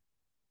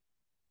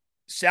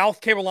 South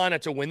Carolina,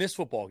 to win this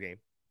football game,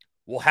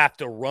 will have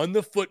to run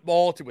the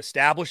football to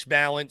establish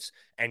balance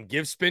and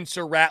give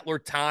Spencer Rattler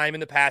time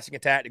in the passing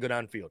attack to go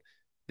downfield.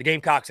 The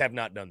Gamecocks have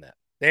not done that.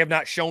 They have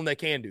not shown they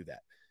can do that.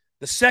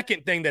 The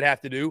second thing they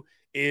have to do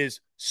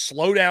is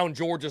slow down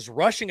Georgia's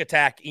rushing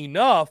attack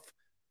enough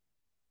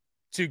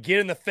to get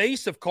in the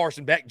face of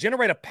Carson Beck,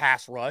 generate a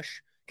pass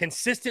rush,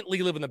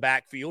 consistently live in the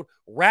backfield,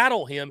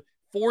 rattle him,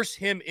 force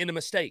him into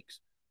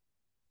mistakes.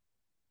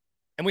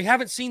 And we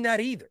haven't seen that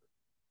either.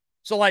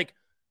 So, like,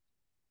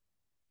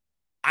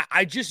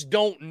 I just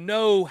don't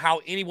know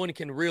how anyone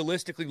can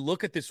realistically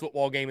look at this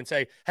football game and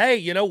say, hey,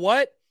 you know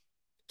what?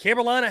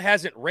 Carolina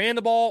hasn't ran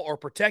the ball or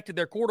protected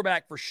their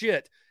quarterback for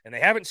shit, and they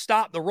haven't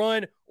stopped the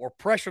run or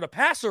pressured a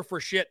passer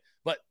for shit,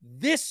 but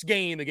this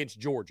game against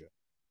Georgia,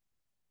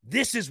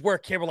 this is where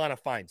Carolina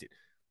finds it.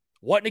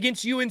 Wasn't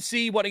against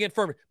UNC, wasn't against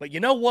Furman. But you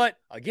know what?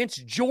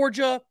 Against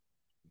Georgia,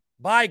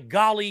 by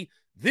golly,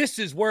 this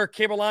is where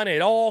Carolina,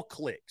 it all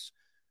clicks.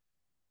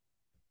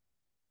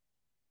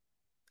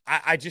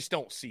 I just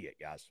don't see it,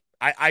 guys.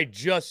 I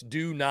just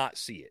do not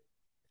see it.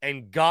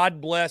 And God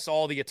bless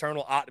all the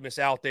eternal optimists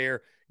out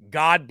there.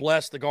 God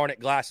bless the Garnet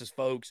Glasses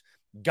folks.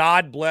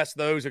 God bless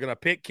those who are going to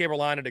pick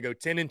Carolina to go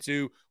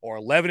 10-2 or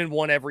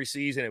 11-1 every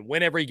season and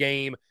win every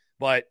game.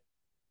 But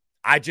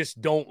I just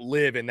don't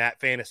live in that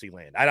fantasy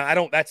land. I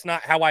don't. That's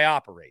not how I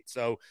operate.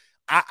 So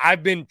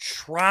I've been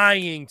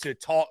trying to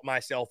talk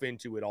myself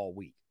into it all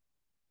week.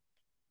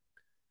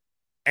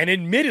 And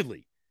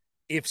admittedly,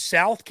 if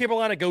South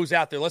Carolina goes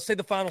out there, let's say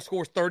the final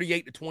score is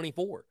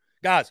 38-24,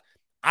 guys,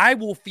 I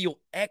will feel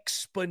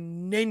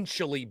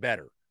exponentially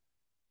better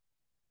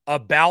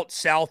about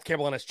South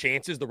Carolina's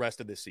chances the rest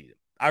of this season.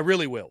 I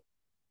really will.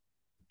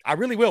 I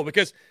really will,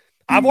 because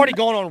I've already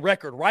gone on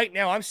record right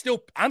now. I'm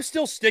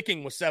still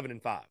sticking with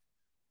 7-5.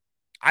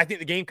 I think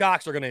the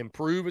Gamecocks are going to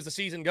improve as the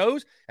season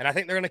goes, and I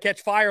think they're going to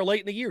catch fire late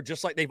in the year,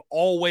 just like they've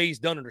always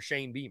done under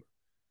Shane Beamer.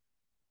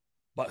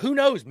 But who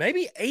knows?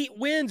 Maybe 8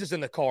 wins is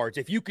in the cards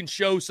if you can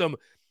show some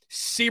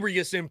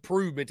serious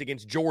improvement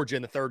against Georgia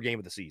in the third game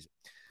of the season.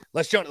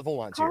 Let's jump to the phone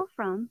lines here. Call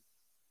from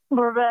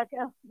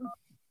Rebecca.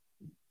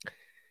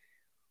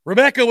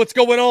 Rebecca, what's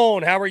going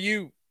on? How are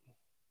you?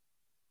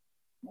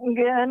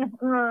 Good.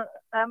 How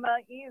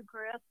about you,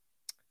 Chris?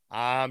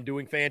 I'm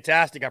doing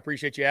fantastic. I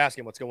appreciate you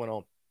asking. What's going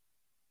on?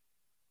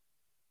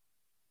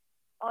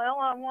 Well,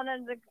 I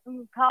wanted to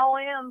call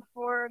in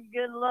for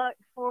good luck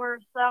for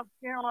South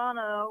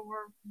Carolina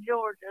over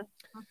Georgia.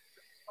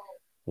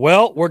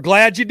 Well, we're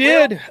glad you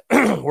did.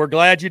 We're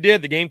glad you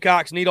did. The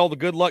Gamecocks need all the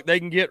good luck they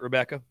can get,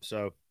 Rebecca.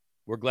 So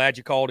we're glad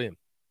you called in.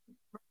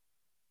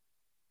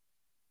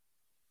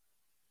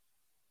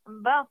 I'm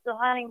about to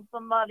hang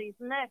somebody's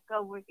neck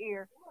over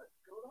here.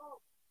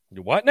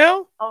 You what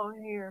now? Over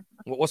here.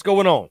 What's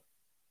going on?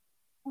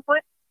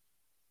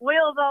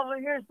 Will's over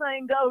here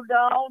saying "Go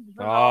Dogs"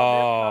 and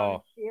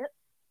all this kind of shit.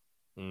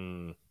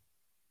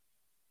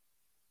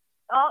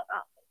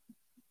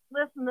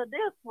 Listen to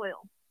this,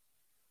 Will.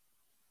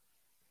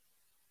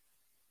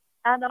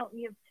 I don't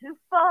give two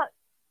fucks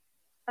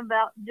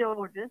about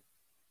Georgia.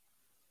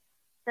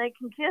 They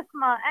can kiss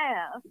my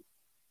ass.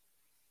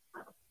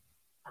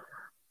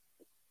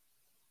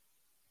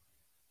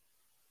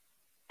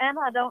 And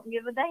I don't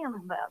give a damn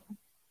about them.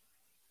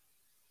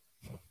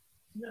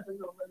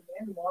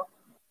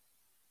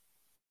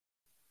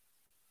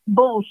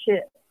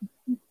 Bullshit.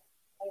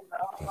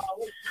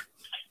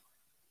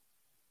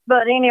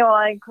 But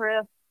anyway,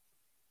 Chris,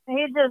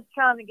 he's just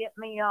trying to get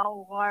me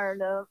all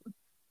wired up,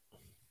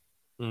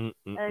 as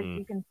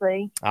you can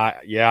see.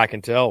 Yeah, I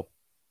can tell.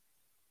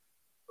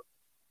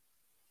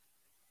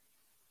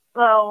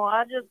 So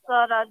I just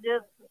thought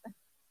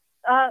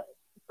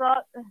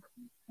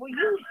will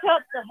you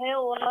shut the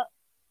hell up?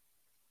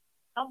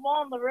 I'm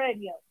on the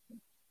radio.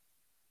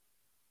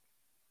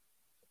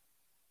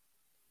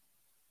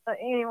 But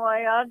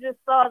anyway, I just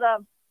thought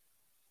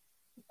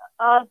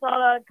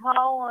I'd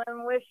call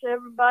and wish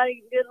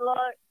everybody good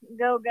luck.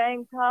 Go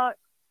Gamecocks.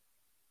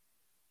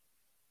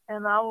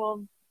 And I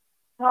will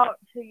talk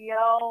to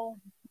y'all,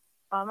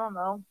 I don't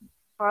know,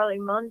 probably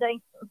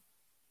Monday.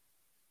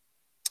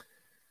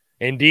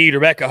 Indeed,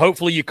 Rebecca.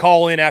 Hopefully you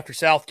call in after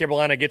South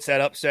Carolina gets that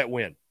upset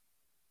win.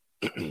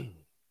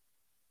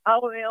 I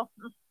will.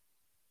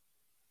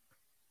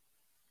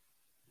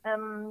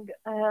 And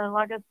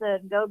like I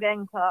said, go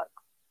Gamecocks.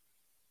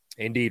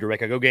 Indeed,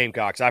 Rebecca. Go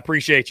Gamecocks. I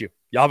appreciate you.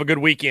 Y'all have a good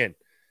weekend.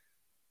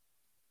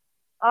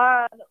 All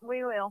right,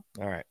 we will.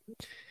 All right.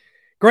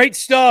 Great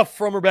stuff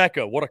from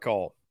Rebecca. What a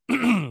call.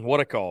 What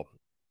a call.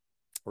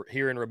 We're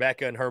hearing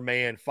Rebecca and her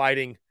man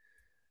fighting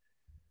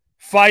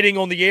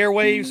on the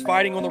airwaves,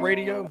 fighting on the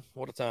radio.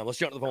 What a time. Let's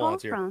jump to the phone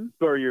lines here.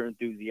 Spur your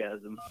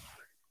enthusiasm.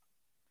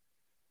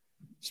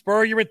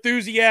 Spur your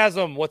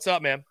enthusiasm. What's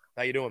up, man?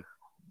 How you doing?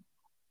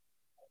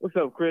 What's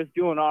up, Chris?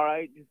 Doing all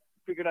right. Just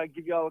figured I'd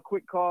give y'all a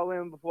quick call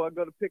in before I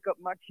go to pick up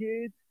my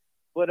kids.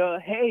 But,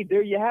 hey,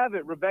 there you have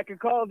it. Rebecca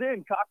called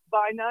in. Cox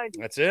by 90.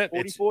 That's it.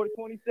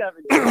 44-27.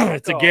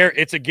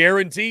 It's a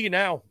guarantee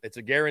now. It's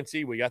a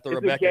guarantee. We got the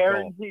Rebecca call. It's a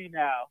guarantee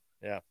now.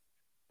 Yeah.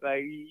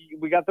 Like,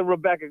 we got the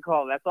Rebecca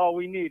call. That's all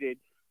we needed.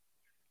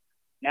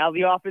 Now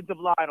the offensive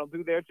line will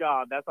do their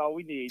job. That's all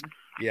we need.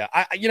 Yeah.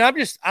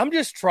 I'm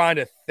just trying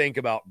to think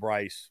about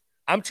Bryce.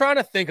 I'm trying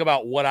to think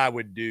about what I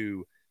would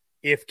do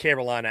if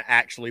Carolina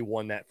actually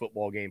won that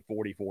football game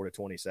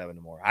 44-27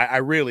 tomorrow. I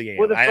really am.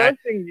 Well, the first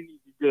thing you need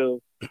to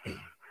do,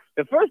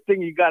 the first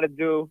thing you got to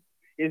do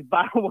is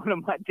buy one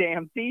of my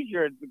damn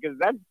T-shirts, because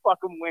that's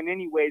fucking win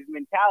anyways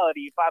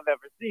mentality if I've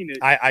ever seen it.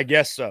 I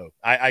guess so.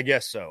 I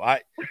guess so.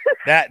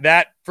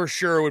 That for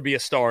sure would be a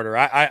starter.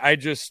 I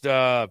just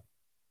yeah.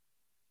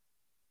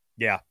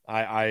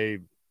 I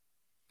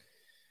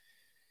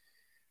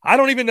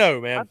don't even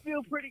know, man.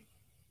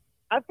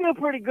 I feel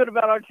pretty good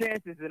about our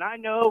chances, and I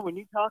know when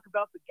you talk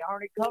about the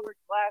Garnet coverage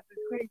classes,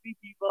 crazy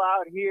people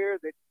out here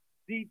that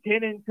see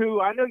 10-2.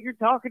 I know you're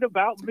talking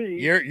about me.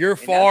 You're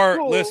far.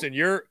 Cool. Listen,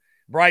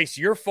 Bryce.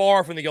 You're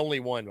far from the only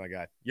one, my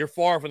guy. You're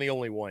far from the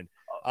only one.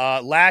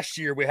 Last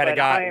year we had a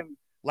guy.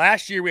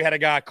 Last year we had a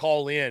guy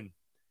call in,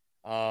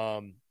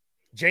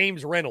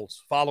 James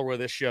Reynolds, follower of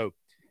this show,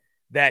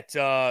 that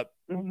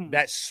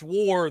that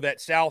swore that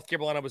South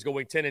Carolina was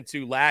going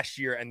 10-2 last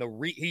year, and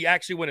he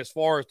actually went as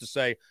far as to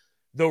say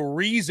the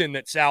reason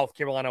that South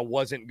Carolina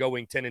wasn't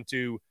going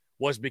 10-2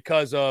 was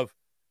because of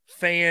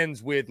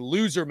fans with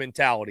loser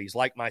mentalities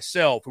like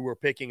myself who were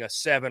picking a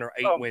 7 or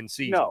 8 win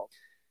season.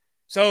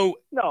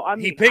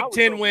 He picked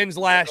 10 wins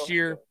last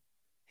year.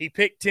 He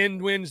picked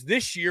 10 wins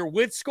this year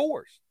with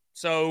scores.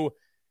 So,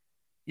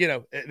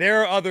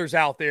 there are others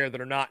out there that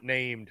are not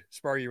named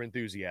Spur Your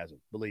Enthusiasm,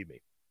 believe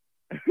me.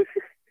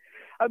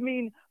 I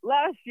mean,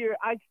 last year,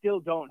 I still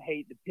don't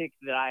hate the picks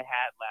that I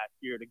had last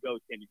year to go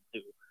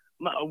 10-2.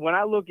 When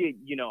I look at,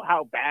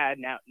 how bad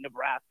now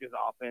Nebraska's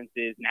offense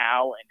is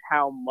now and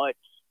how much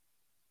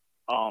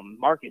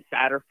Marcus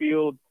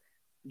Satterfield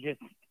just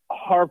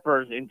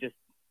harpers and just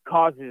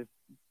causes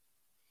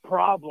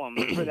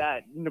problems for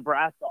that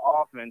Nebraska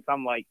offense,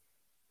 I'm like,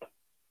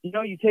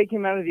 you take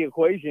him out of the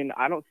equation,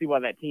 I don't see why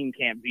that team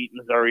can't beat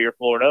Missouri or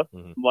Florida.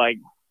 Mm-hmm. Like,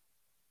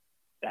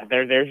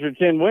 there's your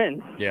 10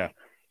 wins. Yeah.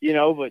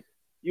 But,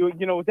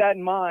 with that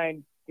in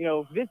mind,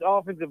 if this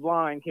offensive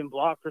line can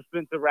block for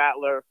Spencer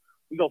Rattler,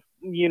 we go,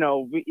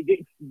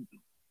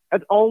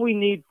 that's all we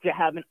need to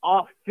have an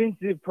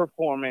offensive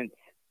performance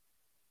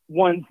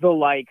once the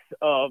likes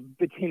of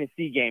the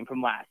Tennessee game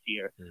from last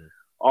year.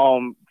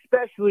 Mm.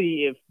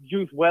 Especially if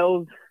Juice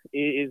Wells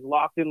is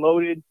locked and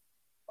loaded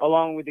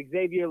along with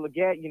Xavier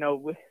Legette,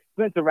 with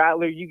Spencer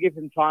Rattler, you give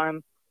him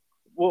time,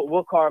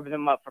 we'll carve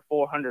them up for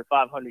 400,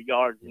 500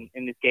 yards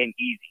in this game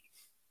easy.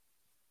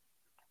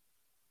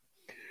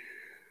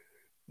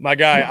 My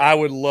guy, I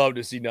would love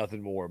to see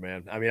nothing more,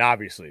 man. I mean,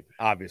 obviously,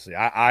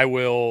 I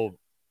will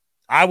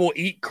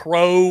eat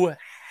crow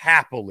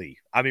happily.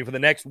 I mean, for the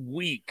next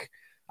week,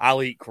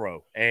 I'll eat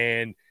crow.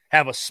 And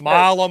have a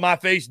smile on my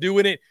face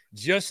doing it,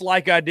 just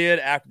like I did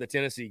after the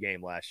Tennessee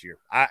game last year.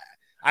 I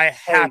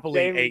happily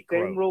ate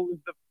crow.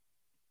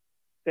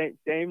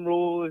 Same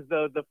rule as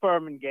the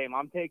Furman game.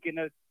 I'm taking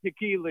a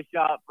tequila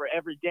shot for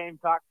every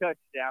Gamecock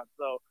touchdown.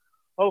 So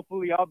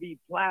hopefully I'll be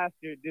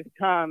plastered this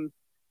time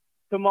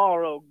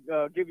tomorrow,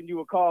 giving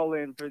you a call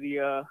in for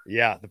the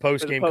the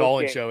post game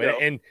call-in show.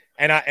 And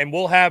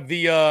we'll have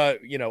the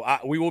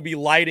we will be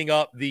lighting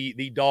up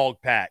the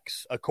dog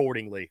packs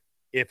accordingly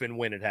if and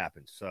when it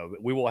happens. So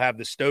we will have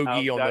the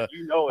stogie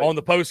on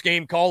the post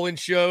game call-in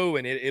show,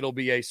 and it'll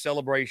be a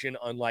celebration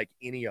unlike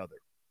any other.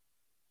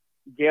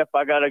 Yep,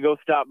 I gotta go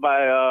stop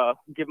by,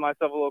 give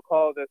myself a little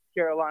call to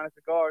Carolina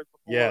Cigars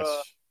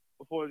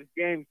before this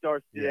game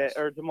starts today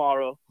or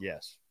tomorrow.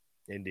 Yes,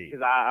 indeed.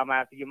 Because I'm gonna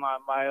have to get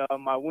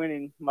my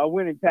winning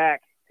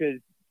pack. Because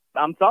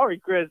I'm sorry,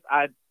 Chris,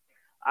 I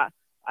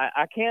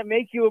can't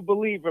make you a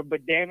believer,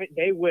 but damn it,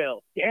 they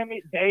will. Damn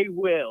it, they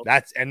will.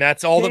 That's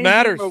all that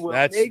matters.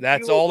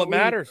 That's all that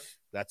matters.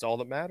 That's all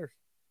that matters.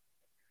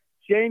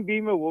 Shane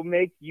Beamer will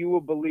make you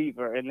a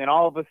believer. And then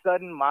all of a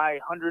sudden, my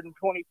 $125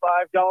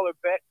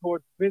 bet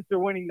towards Spencer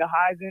winning the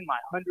Heisman, my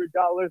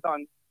 $100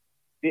 on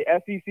the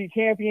SEC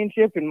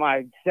championship, and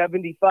my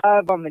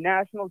 $75 on the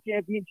national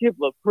championship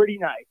look pretty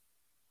nice.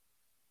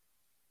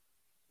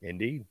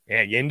 Indeed.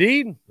 Yeah,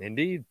 indeed.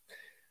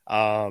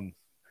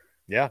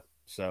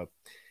 So,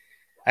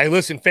 hey,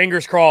 listen,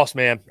 fingers crossed,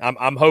 man.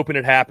 I'm hoping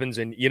it happens.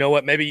 And you know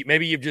what?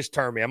 Maybe you've just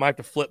turned me. I might have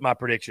to flip my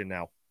prediction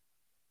now.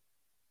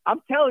 I'm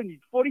telling you,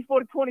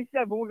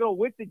 44-27, we're going to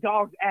whip the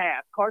dog's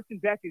ass. Carson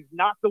Beck is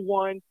not the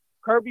one.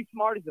 Kirby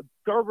Smart is a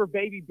Gerber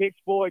baby bitch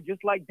boy,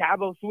 just like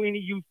Dabo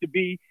Swinney used to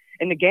be.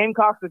 And the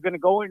Gamecocks are going to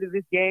go into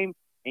this game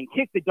and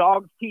kick the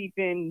dog's teeth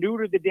in,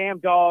 neuter the damn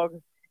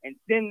dogs, and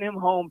send them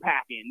home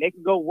packing. They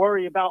can go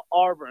worry about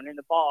Auburn in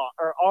the barn.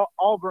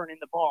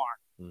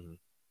 Mm-hmm.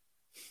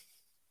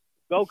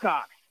 Go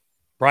Cox.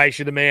 Bryce,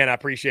 you're the man. I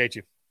appreciate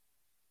you.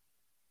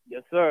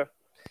 Yes, sir.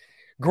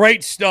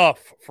 Great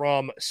stuff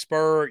from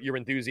Spur Your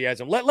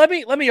Enthusiasm. Let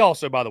me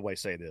also, by the way,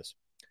 say this.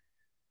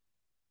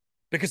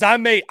 Because I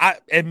made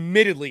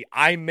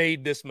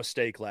this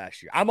mistake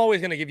last year. I'm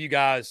always going to give you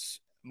guys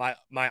my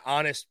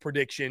honest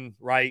prediction,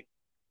 right?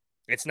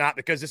 It's not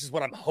because this is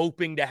what I'm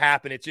hoping to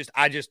happen. It's just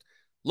I just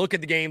look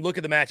at the game, look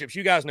at the matchups.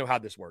 You guys know how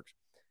this works.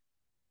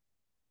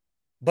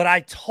 But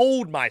I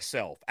told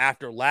myself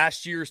after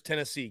last year's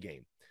Tennessee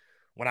game,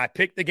 when I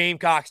picked the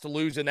Gamecocks to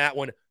lose in that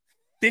one,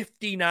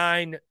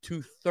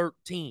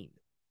 59-13.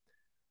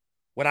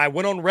 When I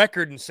went on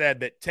record and said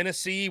that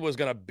Tennessee was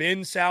going to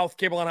bend South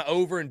Carolina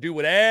over and do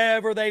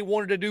whatever they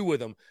wanted to do with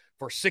them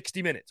for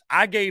 60 minutes,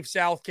 I gave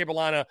South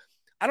Carolina,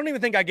 I don't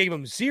even think I gave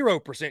them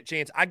 0%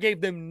 chance. I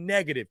gave them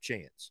negative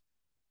chance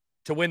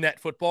to win that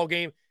football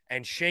game,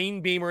 and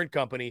Shane Beamer and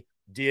company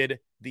did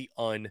the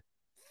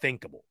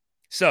unthinkable.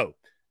 So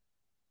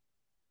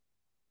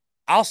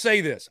I'll say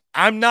this.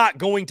 I'm not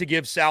going to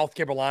give South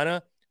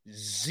Carolina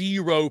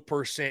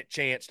 0%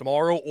 chance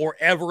tomorrow or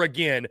ever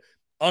again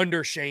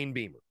under Shane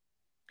Beamer.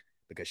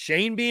 Because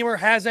Shane Beamer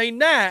has a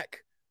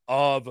knack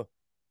of,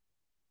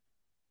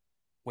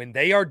 when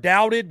they are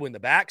doubted, when the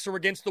backs are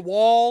against the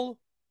wall,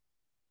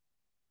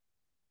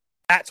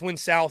 that's when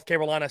South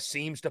Carolina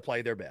seems to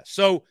play their best.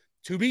 So,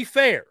 to be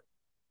fair,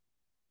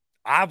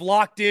 I've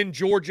locked in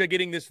Georgia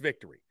getting this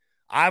victory.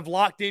 I've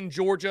locked in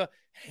Georgia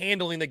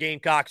handling the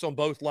Gamecocks on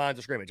both lines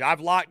of scrimmage.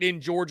 I've locked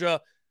in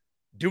Georgia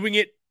doing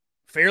it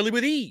fairly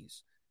with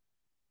ease.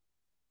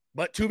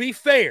 But to be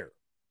fair,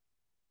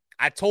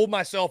 I told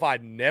myself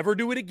I'd never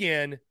do it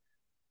again.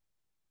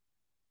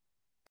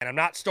 And I'm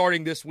not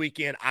starting this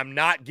weekend. I'm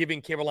not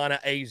giving Carolina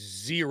a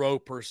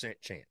 0%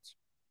 chance.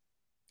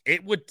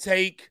 It would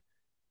take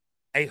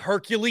a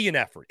Herculean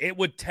effort. It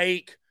would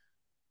take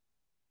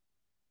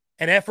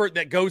an effort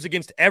that goes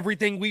against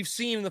everything we've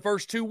seen in the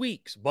first 2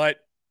 weeks. But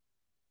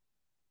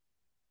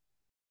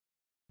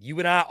you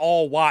and I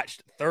all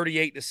watched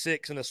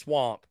 38-6 in the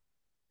Swamp.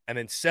 And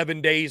then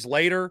 7 days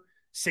later,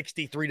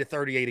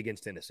 63-38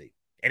 against Tennessee.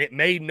 And it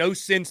made no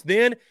sense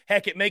then.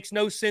 Heck, it makes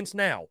no sense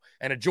now.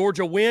 And a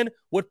Georgia win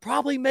would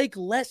probably make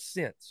less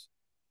sense.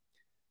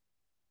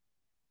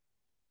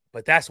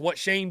 But that's what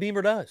Shane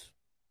Beamer does.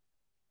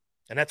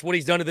 And that's what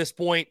he's done to this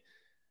point.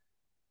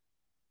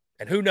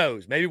 And who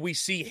knows? Maybe we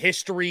see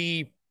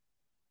history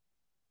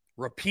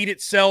repeat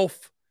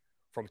itself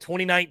from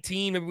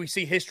 2019. Maybe we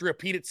see history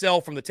repeat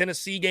itself from the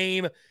Tennessee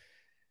game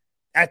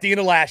at the end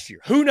of last year.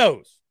 Who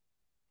knows?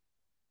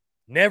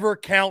 Never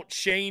count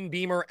Shane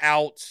Beamer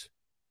out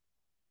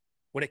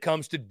when it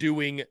comes to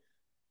doing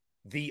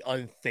the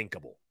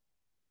unthinkable.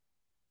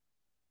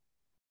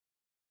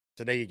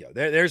 So there you go.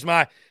 There's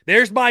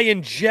my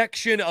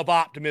injection of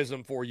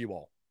optimism for you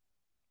all.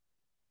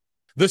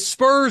 The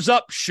Spurs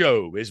Up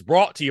Show is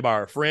brought to you by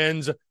our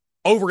friends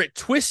over at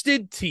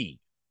Twisted Tea.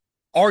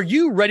 Are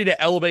you ready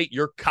to elevate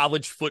your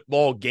college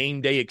football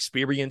game day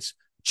experience?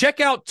 Check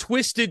out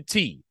Twisted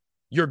Tea,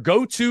 your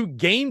go-to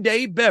game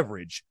day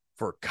beverage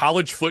for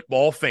college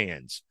football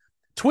fans.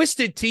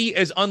 Twisted Tea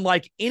is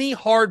unlike any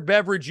hard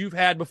beverage you've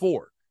had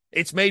before.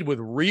 It's made with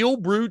real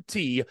brewed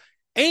tea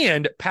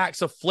and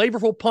packs a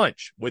flavorful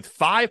punch with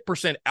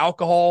 5%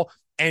 alcohol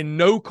and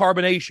no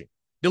carbonation,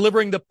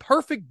 delivering the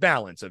perfect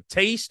balance of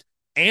taste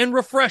and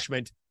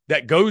refreshment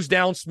that goes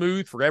down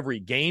smooth for every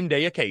game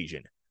day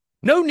occasion.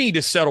 No need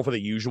to settle for the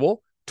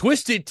usual.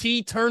 Twisted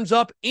Tea turns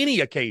up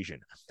any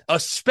occasion,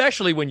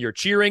 especially when you're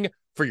cheering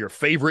for your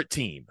favorite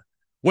team.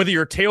 Whether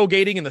you're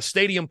tailgating in the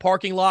stadium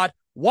parking lot,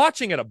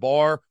 watching at a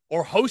bar,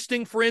 or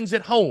hosting friends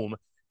at home,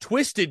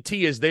 Twisted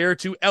Tea is there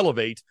to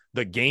elevate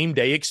the game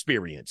day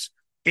experience.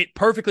 It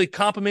perfectly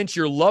complements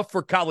your love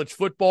for college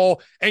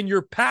football and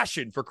your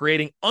passion for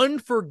creating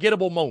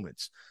unforgettable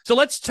moments. So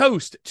let's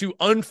toast to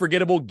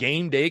unforgettable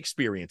game day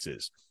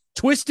experiences.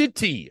 Twisted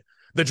Tea,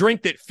 the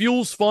drink that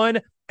fuels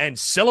fun and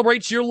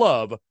celebrates your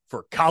love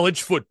for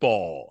college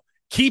football.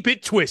 Keep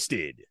it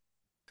twisted.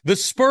 The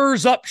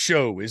Spurs Up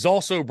Show is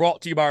also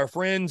brought to you by our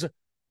friends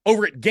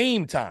over at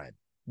Game Time.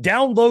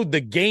 Download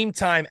the Game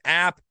Time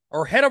app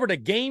or head over to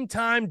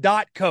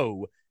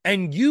gametime.co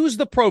and use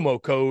the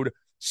promo code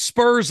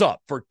Spurs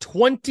Up for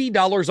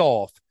 $20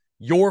 off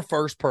your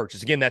first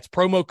purchase. Again, that's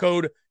promo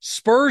code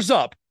Spurs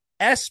Up,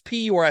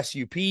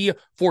 SPURSUP,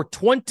 for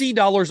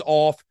 $20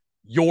 off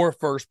your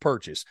first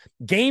purchase.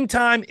 Game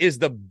Time is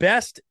the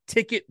best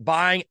ticket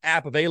buying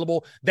app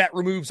available that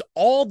removes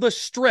all the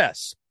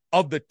stress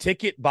of the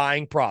ticket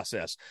buying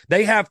process.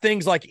 They have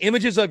things like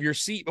images of your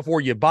seat before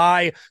you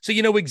buy, so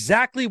you know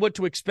exactly what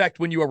to expect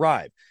when you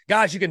arrive.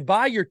 Guys, you can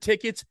buy your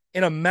tickets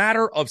in a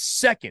matter of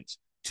seconds,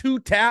 2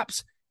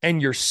 taps,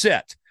 and you're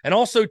set. And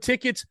also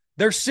tickets,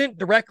 they're sent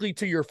directly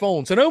to your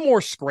phone. So no more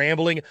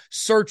scrambling,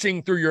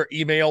 searching through your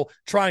email,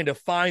 trying to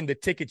find the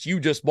tickets you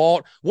just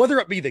bought, whether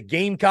it be the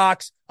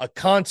Gamecocks, a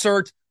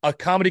concert, a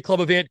comedy club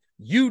event,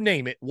 you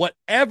name it,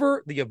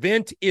 whatever the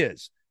event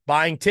is,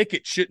 buying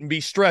tickets shouldn't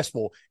be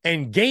stressful.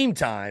 And Game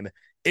Time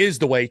is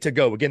the way to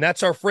go. Again,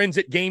 that's our friends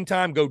at Game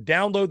Time. Go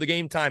download the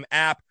Game Time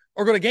app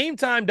or go to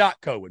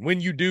gametime.co. And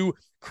when you do,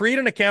 create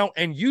an account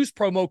and use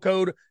promo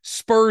code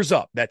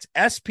SPURSUP. That's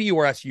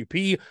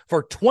SPURSUP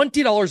for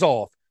 $20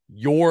 off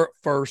your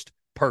first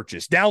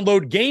purchase.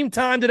 Download Game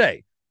Time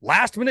today.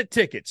 Last minute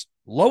tickets,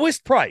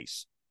 lowest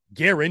price,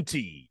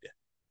 guaranteed.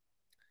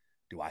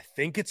 Do I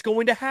think it's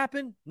going to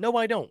happen? No,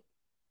 I don't.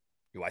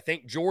 Do I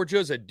think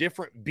Georgia's a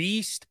different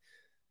beast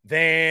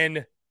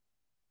than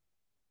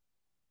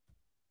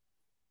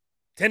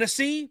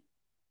Tennessee?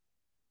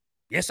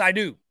 Yes, I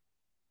do.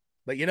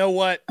 But you know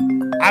what?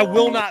 I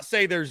will not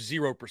say there's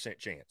 0%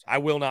 chance. I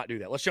will not do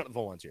that. Let's jump to the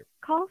phone lines here.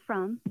 Call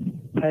from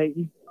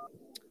Peyton.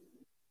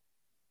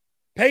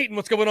 Peyton,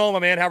 what's going on, my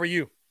man? How are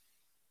you?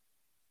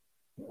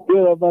 Good.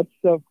 How about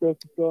yourself, Chris?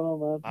 What's going on,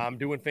 man? I'm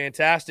doing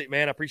fantastic,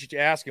 man. I appreciate you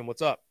asking.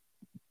 What's up?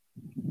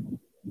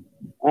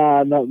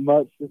 Not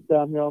much. Just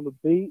down here on the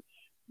beach,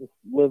 just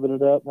living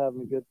it up,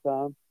 having a good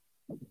time.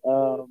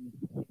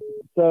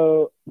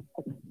 So,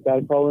 got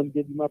to call in and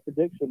give you my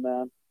prediction,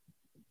 man.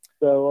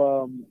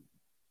 So,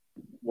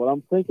 what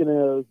I'm thinking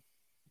is,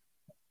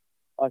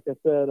 like I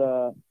said,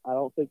 I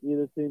don't think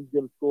either team's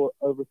going to score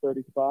over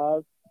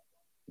 35.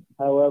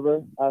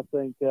 However, I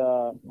think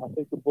the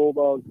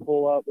Bulldogs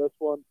pull out this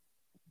one.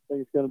 I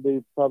think it's going to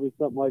be probably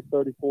something like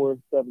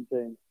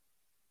 34-17.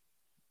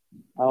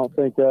 I don't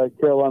think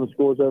Carolina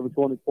scores over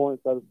 20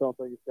 points. I just don't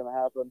think it's going to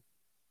happen.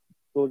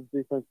 Georgia's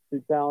defense is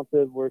too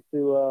talented. We're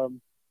too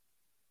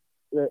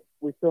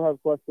we still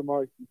have question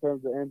marks in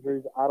terms of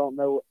injuries. I don't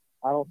know.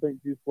 I don't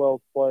think Juice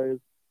Wells plays.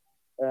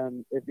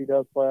 And if he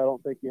does play, I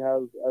don't think he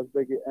has as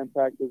big an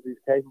impact as he's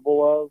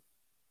capable of.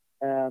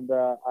 And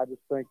I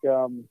just think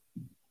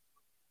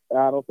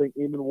I don't think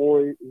Eamon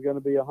Warrior is going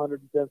to be 110%.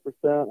 I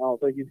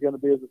don't think he's going to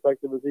be as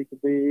effective as he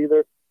could be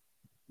either.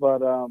 But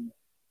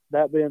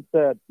that being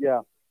said, yeah,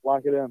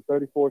 lock it in.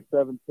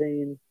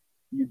 34-17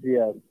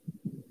 UGS.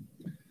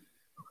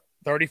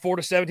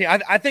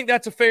 34-17. I think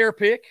that's a fair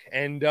pick.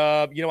 And,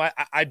 I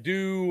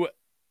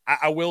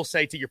will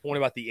say, to your point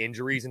about the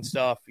injuries and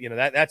stuff,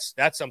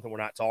 that's something we're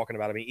not talking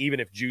about. I mean, even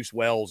if Juice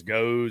Wells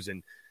goes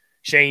and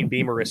Shane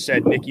Beamer has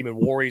said Nick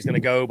Eamon is going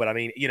to go, but I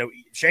mean,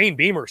 Shane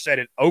Beamer said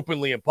it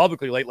openly and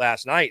publicly late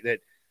last night that,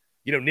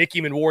 Nick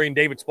Eamon and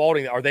David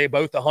Spalding, are they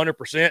both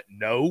 100%?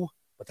 No,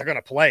 but they're going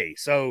to play.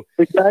 So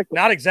exactly.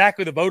 Not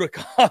exactly the vote of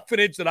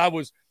confidence that I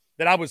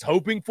was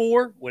hoping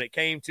for when it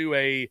came to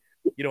an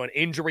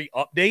injury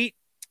update.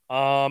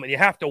 And you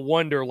have to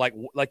wonder, like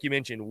you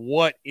mentioned,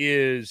 what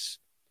is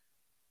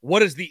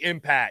the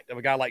impact of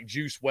a guy like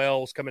Juice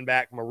Wells coming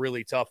back from a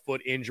really tough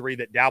foot injury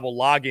that Dowell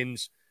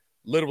Loggins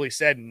literally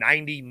said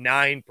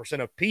 99%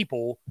 of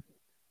people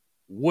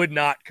would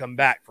not come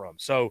back from.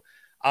 So,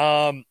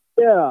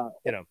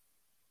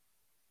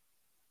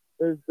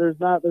 there's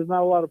not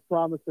a lot of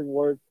promising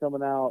words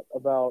coming out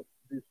about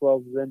Juice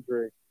Wells'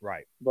 injury.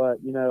 Right. But,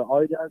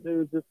 all you got to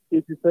do is just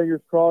keep your fingers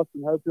crossed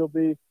and hope he'll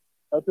be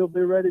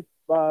ready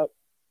by,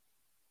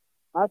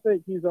 I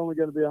think he's only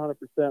going to be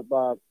 100%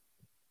 by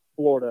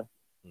Florida.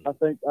 I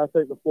think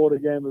the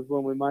Florida game is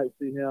when we might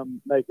see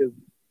him make his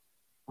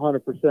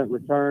 100%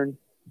 return,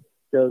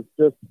 because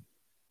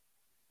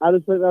I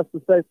just think that's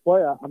the safe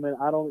play. I mean,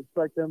 I don't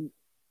expect him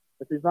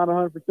If he's not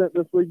 100%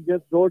 this week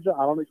against Georgia,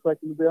 I don't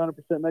expect him to be 100%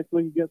 next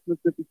week against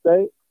Mississippi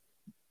State.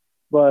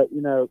 But,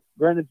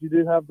 granted, you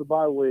do have the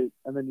bye week,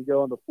 and then you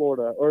go into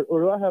Florida. Or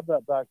do I have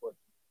that backwards?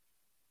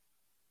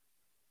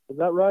 Is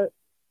that right?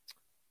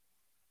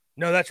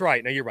 No, that's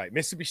right. No, you're right.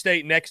 Mississippi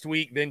State next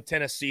week, then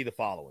Tennessee the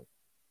following.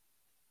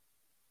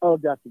 Oh,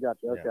 gotcha.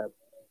 Okay. Yeah.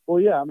 Well,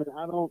 yeah, I mean,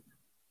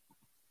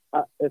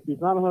 if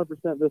he's not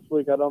 100% this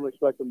week, I don't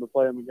expect him to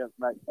play him against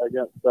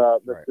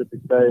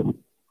Mississippi State.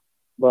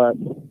 But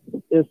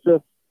it's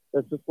just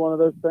one of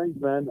those things,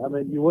 man. I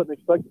mean, you wouldn't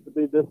expect it to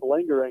be this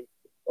lingering.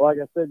 Like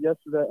I said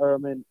yesterday,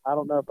 I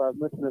don't know if I've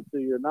mentioned it to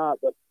you or not,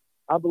 but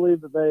I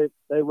believe that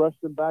they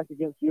rushed him back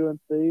against UNC,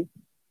 and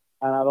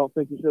I don't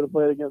think he should have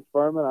played against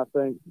Furman. I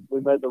think we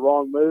made the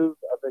wrong move.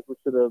 I think we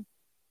should have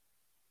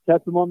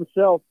kept him on the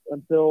shelf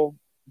until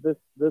this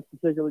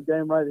particular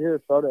game right here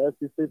started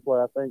SEC play.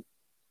 I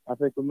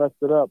think we messed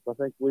it up. I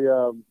think we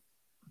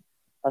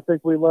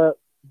let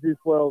Juice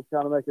Wells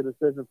kind of make a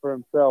decision for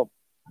himself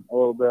a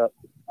little bit.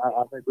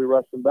 I think we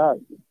rushed him back.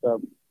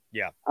 So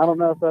yeah, I don't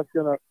know if that's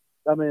gonna.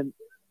 I mean,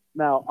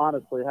 now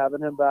honestly,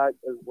 having him back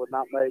would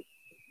not make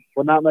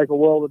a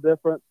world of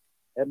difference.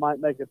 It might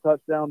make a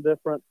touchdown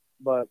difference,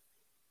 but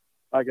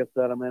like I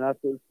said, I mean, I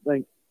just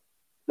think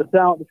the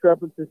talent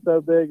discrepancy is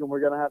so big, and we're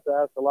going to have to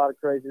ask a lot of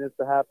craziness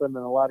to happen and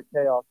a lot of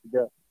chaos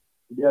to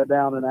go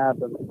down in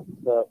Athens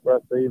for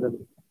us to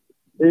even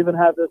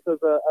have this as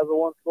a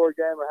one-score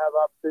game or have the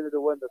opportunity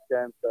to win this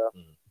game. So,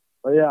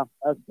 but yeah,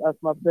 that's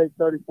my take.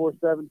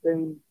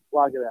 34-17.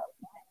 Lock it out.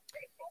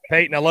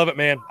 Peyton, I love it,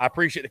 man. I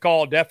appreciate the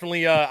call.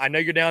 Definitely, I know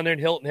you're down there in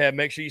Hilton Head.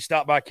 Make sure you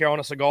stop by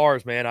Carolina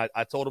Cigars, man.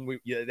 I told them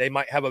they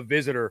might have a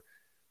visitor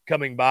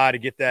coming by to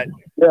get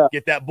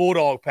that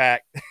Bulldog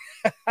pack.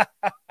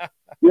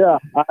 Yeah,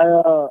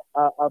 I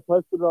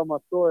posted it on my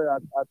story. I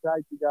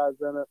tagged you guys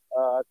in it.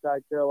 I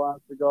tagged Carolina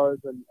Cigars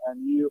and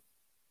you.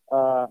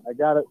 I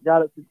got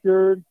it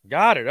secured.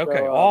 Got it. Okay,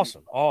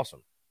 so,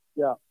 awesome.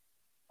 Yeah,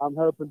 I'm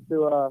hoping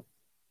to.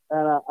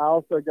 And I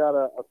also got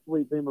a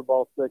sweet Beamer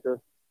Ball sticker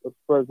with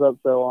Spurs Up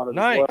Show on it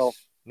as well.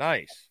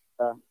 Nice.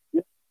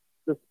 Yeah,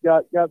 just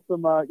got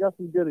some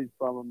goodies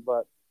from them,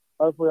 but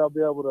hopefully I'll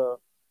be able to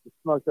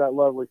smoke that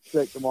lovely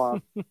stick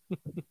tomorrow.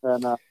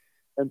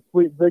 and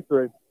sweet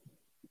victory.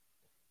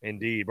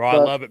 Indeed, bro. I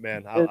love it,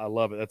 man. I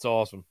love it. That's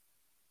awesome.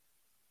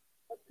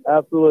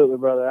 Absolutely,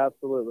 brother.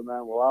 Absolutely,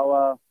 man.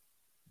 Well,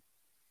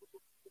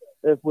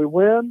 if we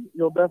win,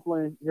 you'll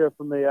definitely hear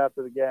from me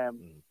after the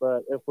game.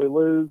 But if we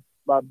lose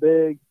by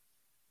big,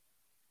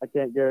 I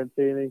can't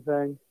guarantee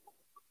anything.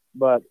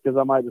 But because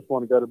I might just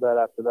want to go to bed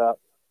after that.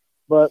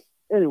 But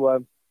anyway,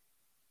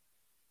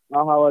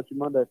 I'll holler at you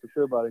Monday for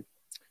sure, buddy.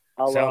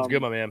 Sounds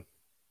good, my man.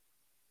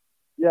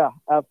 Yeah,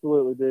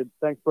 absolutely, dude.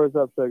 Thanks for his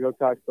episode. Go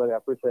Cox, buddy. I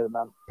appreciate it,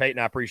 man. Peyton,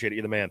 I appreciate it.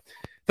 You're the man.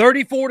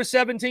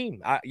 34-17.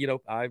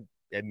 I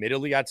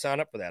admittedly I'd sign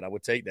up for that. I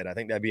would take that. I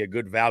think that'd be a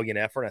good valiant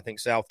effort. I think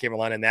South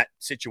Carolina in that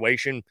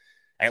situation,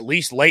 at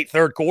least late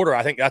third quarter,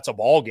 I think that's a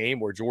ball game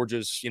where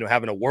Georgia's,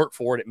 having to work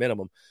for it at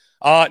minimum.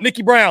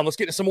 Nikki Brown, let's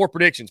get into some more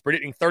predictions.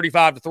 Predicting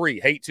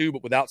 35-3. Hate to,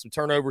 but without some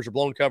turnovers or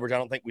blown coverage, I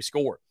don't think we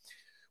score.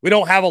 We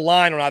don't have a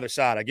line on either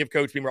side. I give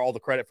Coach Beamer all the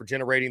credit for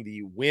generating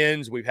the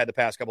wins we've had the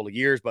past couple of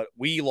years, but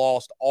we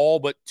lost all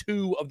but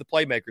two of the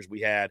playmakers we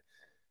had,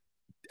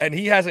 and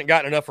he hasn't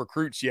gotten enough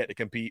recruits yet to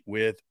compete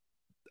with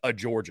a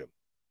Georgia.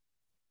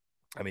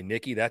 I mean,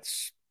 Nikki,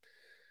 that's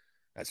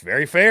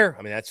very fair.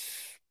 I mean, it's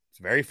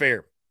very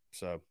fair.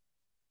 So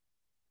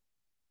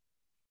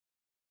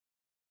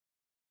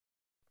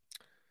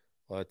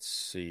let's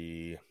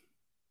see.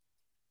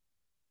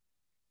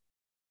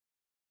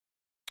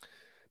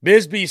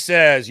 Bisbee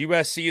says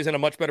USC is in a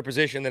much better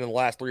position than in the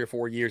last 3 or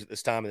 4 years at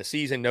this time of the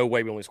season. No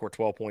way we only score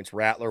 12 points.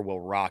 Rattler will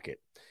rock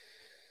it.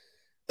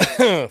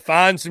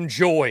 Find some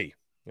joy.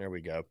 There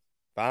we go.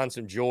 Find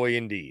some joy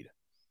indeed.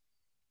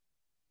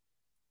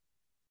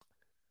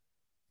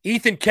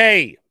 Ethan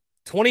K,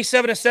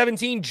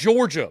 27-17,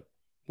 Georgia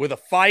with a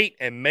fight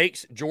and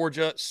makes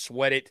Georgia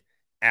sweat it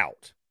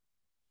out.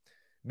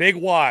 Big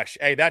Wash.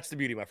 Hey, that's the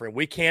beauty, my friend.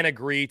 We can't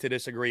agree to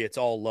disagree. It's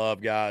all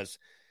love, guys.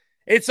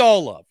 It's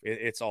all love.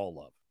 It's all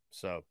love.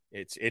 So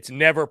it's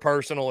never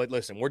personal.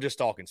 Listen, we're just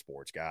talking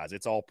sports, guys.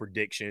 It's all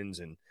predictions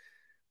and,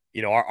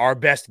 our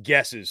best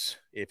guesses,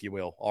 if you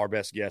will, our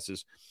best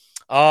guesses.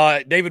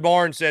 David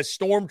Barnes says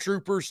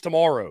Stormtroopers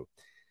tomorrow.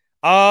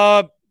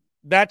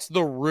 That's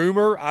the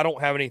rumor. I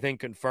don't have anything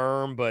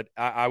confirmed, but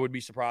I would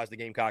be surprised the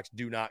Gamecocks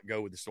do not go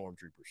with the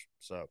Stormtroopers.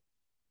 So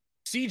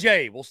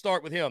CJ, we'll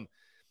start with him,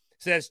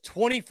 says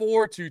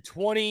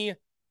 24-20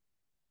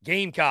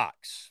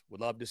 Gamecocks.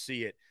 Would love to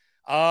see it.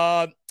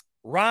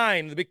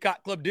 Ryan, the Big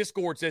Cock Club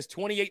Discord, says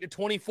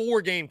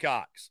 28-24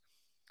 Gamecocks.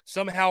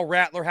 Somehow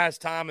Rattler has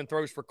time and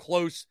throws for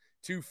close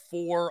to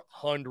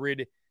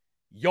 400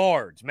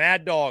 yards.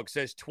 Mad Dog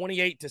says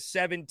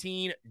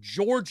 28-17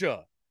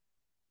 Georgia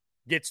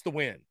gets the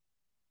win.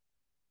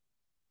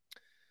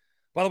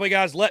 By the way,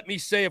 guys, let me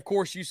say, of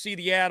course, you see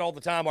the ad all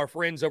the time. Our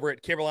friends over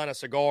at Carolina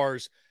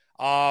Cigars.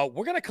 We're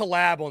going to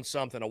collab on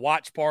something, a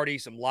watch party,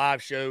 some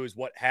live shows,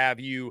 what have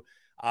you.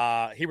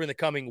 here in the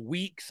coming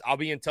weeks. I'll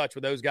be in touch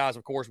with those guys.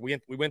 Of course, we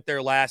went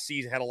there last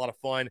season, had a lot of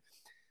fun.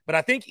 But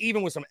I think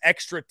even with some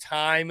extra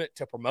time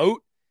to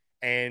promote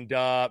and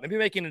maybe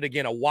making it,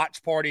 again, a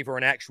watch party for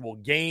an actual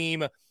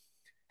game,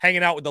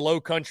 hanging out with the Low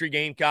Country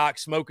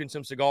Gamecocks, smoking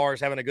some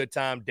cigars, having a good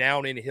time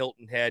down in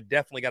Hilton Head.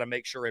 Definitely got to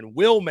make sure and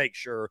will make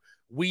sure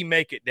we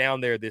make it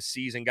down there this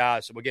season,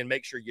 guys. So, again,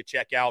 make sure you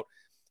check out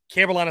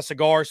Carolina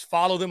Cigars.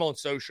 Follow them on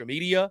social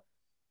media.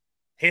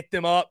 Hit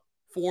them up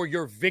for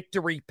your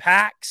victory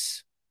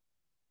packs.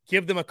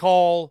 Give them a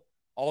call,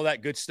 all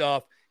that good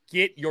stuff.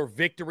 Get your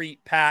victory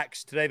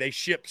packs today. They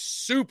ship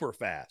super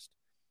fast.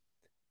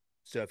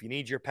 So if you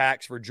need your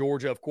packs for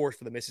Georgia, of course,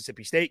 for the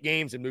Mississippi State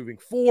games and moving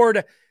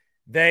forward,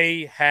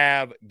 they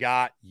have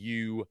got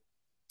you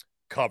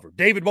covered.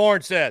 David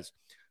Barnes says,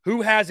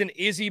 who has an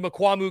Izzy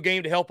Mukuamu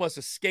game to help us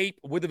escape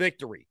with a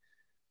victory?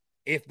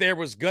 If there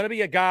was going to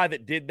be a guy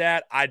that did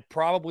that, I'd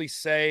probably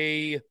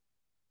say,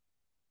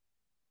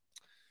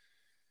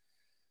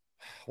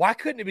 why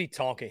couldn't it be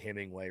Tonka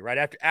Hemingway,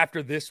 right?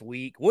 After this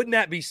week, wouldn't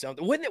that be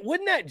something?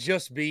 Wouldn't that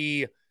just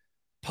be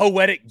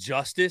poetic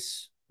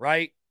justice,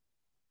 right?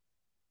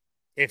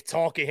 If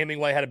Tonka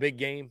Hemingway had a big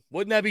game,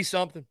 wouldn't that be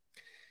something?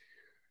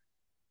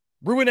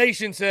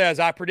 Ruination says,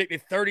 I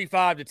predicted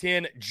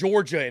 35-10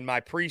 Georgia in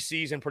my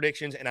preseason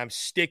predictions, and I'm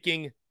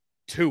sticking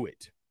to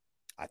it.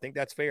 I think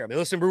that's fair. I mean,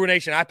 listen,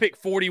 Ruination, I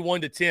picked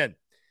 41-10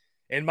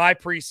 in my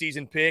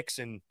preseason picks,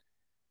 and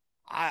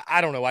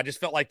I don't know. I just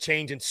felt like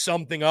changing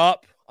something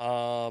up.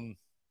 Felt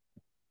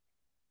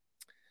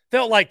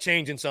like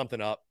changing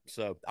something up,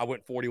 so I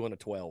went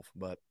 41-12.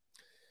 But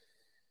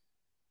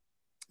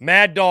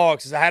Mad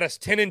Dog says, I had us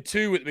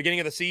 10-2 at the beginning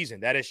of the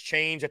season. That has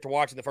changed after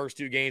watching the first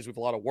two games with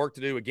a lot of work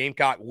to do. A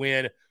Gamecock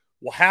win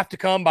will have to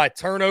come by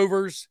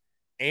turnovers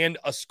and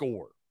a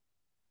score.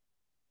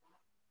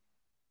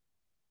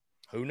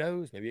 Who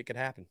knows? Maybe it could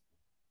happen.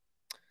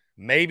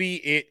 Maybe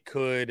it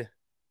could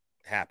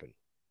happen.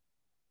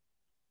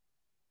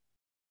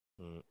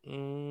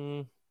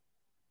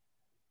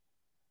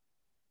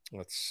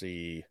 Let's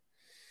see.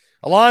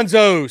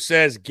 Alonzo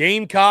says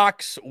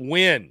Gamecocks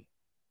win.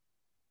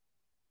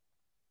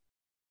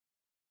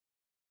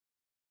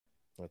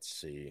 Let's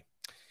see.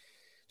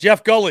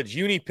 Jeff Gullidge,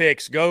 uni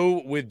picks.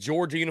 Go with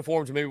Georgia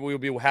uniforms. Maybe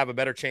we'll have a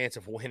better chance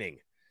of winning.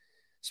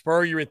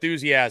 Spur your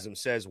enthusiasm,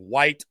 says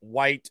White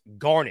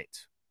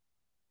Garnet.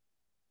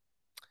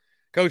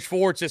 Coach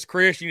Ford says,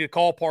 Chris, you need to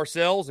call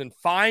Parcells and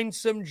find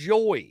some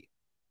joy.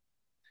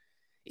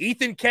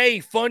 Ethan K,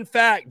 fun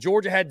fact,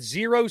 Georgia had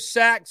 0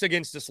 sacks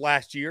against us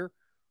last year.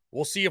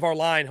 We'll see if our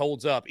line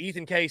holds up.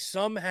 Ethan K,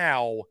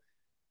 somehow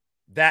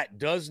that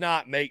does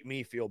not make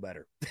me feel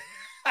better.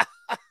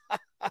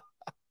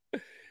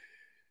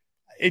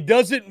 It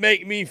doesn't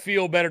make me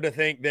feel better to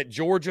think that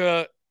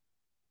Georgia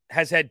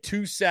has had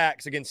 2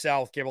 sacks against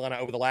South Carolina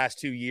over the last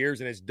 2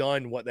 years and has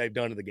done what they've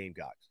done to the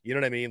Gamecocks. You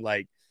know what I mean?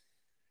 Like,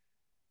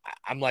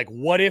 I'm like,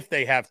 what if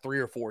they have 3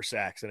 or 4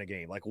 sacks in a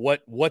game? Like,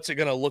 what's it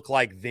going to look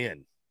like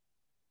then?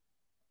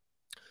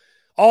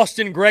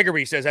 Austin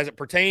Gregory says, as it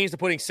pertains to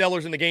putting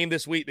Sellers in the game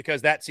this week,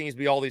 because that seems to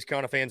be all these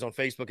Carolina fans on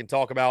Facebook can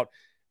talk about,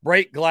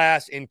 break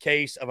glass in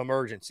case of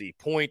emergency.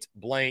 Point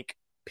blank,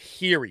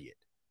 period.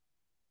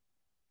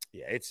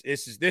 Yeah, this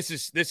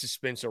is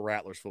Spencer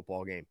Rattler's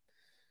football game.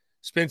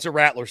 Spencer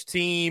Rattler's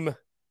team.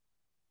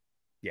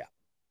 Yeah.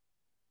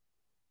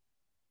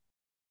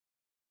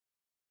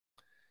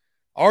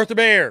 Arthur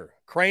Bear,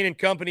 Crane and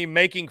company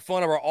making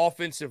fun of our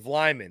offensive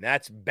linemen.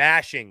 That's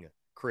bashing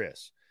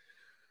Chris.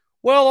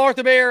 Well,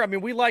 Arthur Bear, I mean,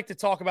 we like to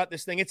talk about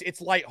this thing.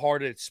 It's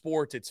lighthearted. It's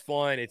sports. It's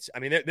fun.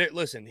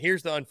 Listen,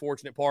 here's the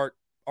unfortunate part,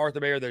 Arthur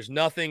Bear. There's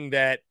nothing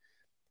that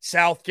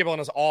South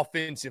Carolina's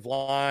offensive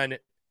line,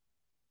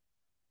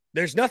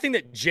 there's nothing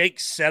that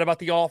Jake said about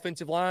the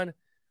offensive line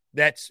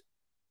that's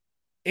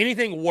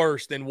anything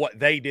worse than what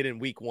they did in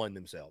week 1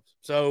 themselves.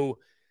 So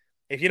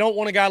if you don't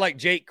want a guy like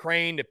Jake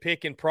Crane to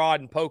pick and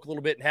prod and poke a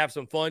little bit and have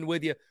some fun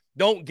with you,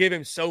 don't give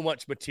him so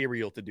much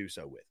material to do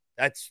so with.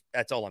 That's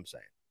all I'm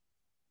saying.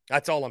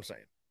 That's all I'm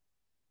saying.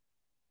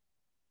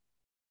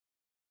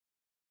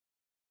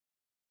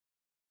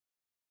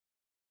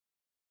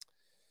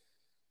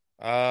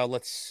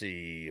 Let's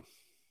see.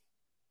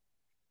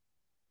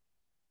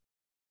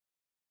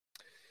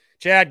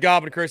 Chad,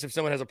 Goblin, Chris, if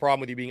someone has a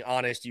problem with you being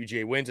honest,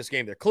 UGA wins this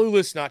game. They're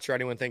clueless. Not sure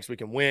anyone thinks we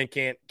can win.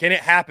 Can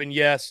it happen?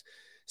 Yes.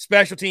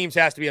 Special teams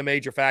has to be a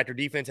major factor.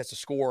 Defense has to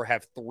score,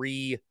 have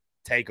 3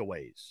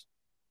 takeaways.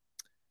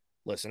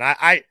 Listen,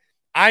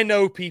 I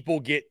know people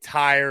get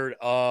tired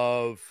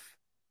of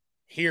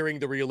hearing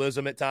the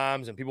realism at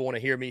times, and people want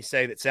to hear me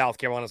say that South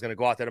Carolina is going to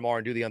go out there tomorrow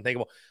and do the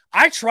unthinkable.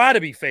 I try to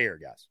be fair,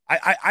 guys.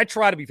 I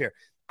try to be fair.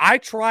 I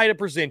try to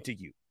present to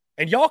you.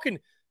 And y'all can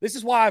 – this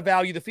is why I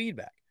value the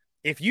feedback.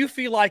 If you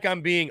feel like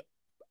I'm being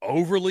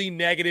overly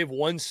negative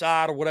one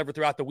side or whatever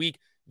throughout the week,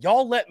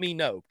 y'all let me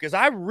know, because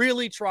I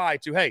really try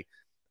to, hey,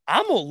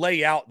 I'm going to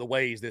lay out the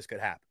ways this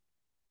could happen,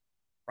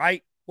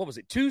 right? What was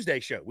it? Tuesday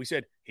show. We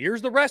said,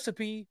 here's the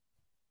recipe.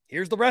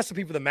 Here's the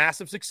recipe for the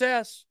massive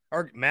success,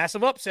 or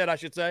massive upset, I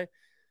should say.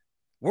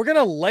 we're going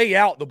to lay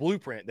out the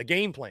blueprint, the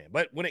game plan.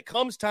 But when it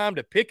comes time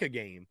to pick a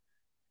game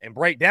and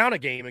break down a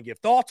game and give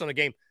thoughts on a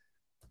game,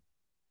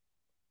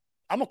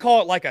 I'm going to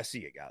call it like I see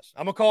it, guys.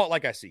 I'm going to call it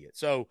like I see it.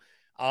 So,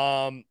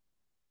 I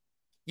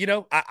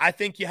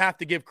think you have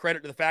to give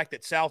credit to the fact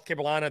that South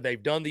Carolina,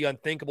 they've done the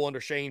unthinkable under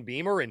Shane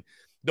Beamer. And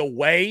the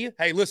way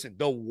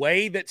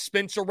that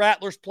Spencer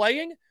Rattler's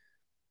playing,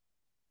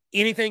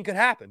 anything could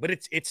happen. But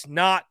it's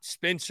not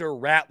Spencer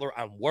Rattler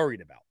I'm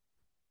worried about.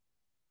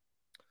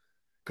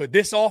 Could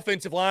this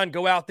offensive line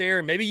go out there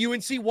and maybe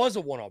UNC was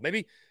a one-off?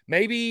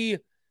 Maybe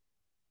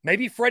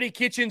Freddie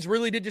Kitchens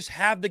really did just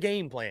have the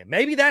game plan.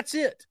 Maybe that's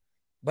it.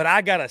 But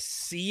I got to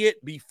see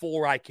it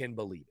before I can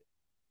believe it.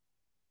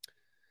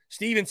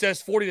 Steven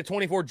says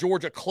 40-24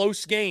 Georgia,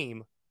 close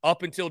game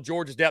up until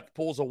Georgia's depth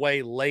pulls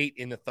away late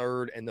in the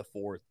third and the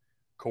fourth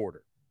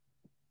quarter.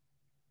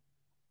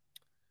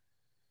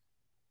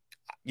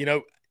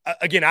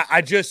 Again,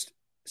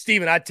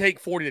 Steven, I'd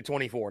take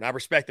 40-24, and I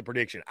respect the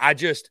prediction. I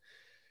just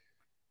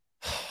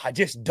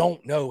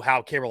don't know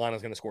how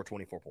Carolina's going to score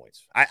 24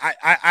 points.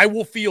 I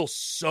will feel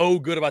so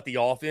good about the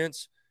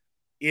offense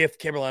if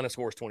Carolina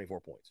scores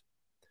 24 points.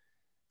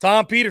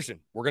 Tom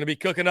Peterson, we're going to be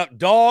cooking up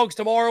dogs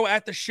tomorrow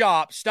at the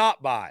shop.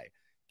 Stop by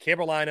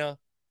Carolina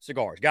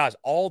Cigars. Guys,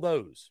 all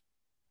those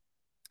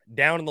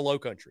down in the low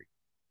country.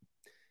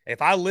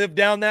 If I lived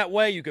down that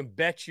way, you can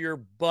bet your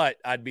butt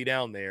I'd be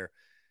down there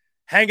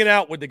hanging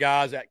out with the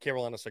guys at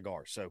Carolina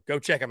Cigars. So go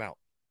check them out.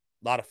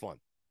 A lot of fun.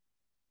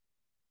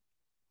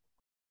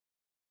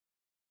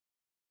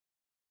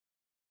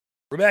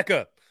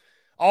 Rebecca,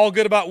 all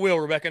good about Will,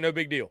 Rebecca. No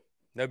big deal.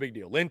 No big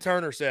deal. Lynn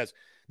Turner says,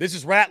 this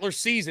is Rattler's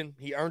season.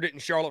 He earned it in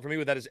Charlotte for me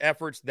without his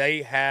efforts.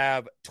 They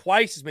have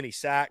twice as many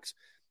sacks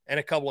and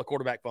a couple of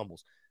quarterback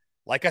fumbles.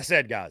 Like I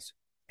said, guys,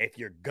 if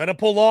you're going to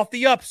pull off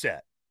the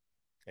upset,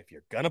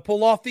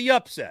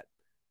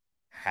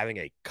 having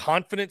a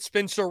confident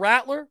Spencer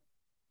Rattler,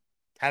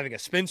 having a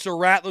Spencer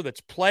Rattler that's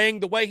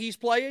playing the way he's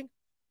playing,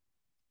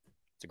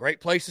 it's a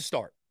great place to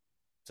start.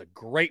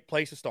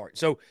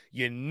 So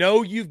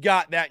you've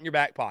got that in your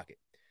back pocket.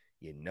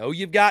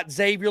 You've got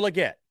Xavier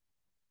Legette.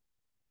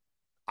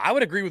 I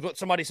would agree with what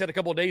somebody said a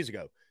couple of days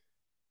ago.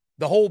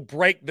 The whole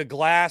break the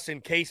glass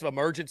in case of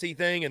emergency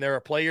thing, and there are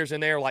players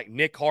in there like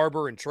Nick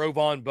Harbor and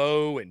Trovon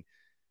Bowe and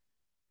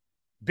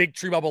Big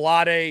Tree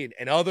Babalade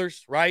and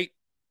others, right?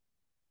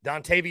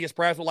 Dontavius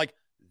Braswell, like,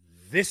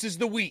 this is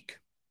the week.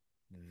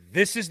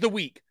 This is the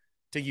week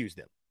to use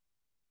them.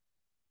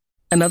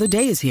 Another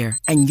day is here,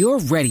 and you're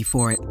ready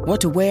for it.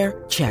 What to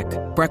wear? Check.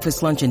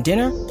 Breakfast, lunch, and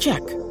dinner?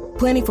 Check.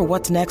 Planning for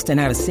what's next and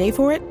how to save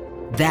for it?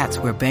 That's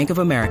where Bank of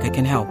America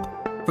can help.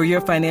 For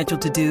your financial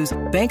to-dos,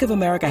 Bank of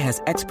America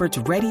has experts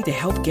ready to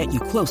help get you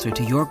closer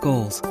to your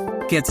goals.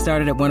 Get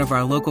started at one of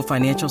our local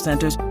financial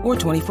centers or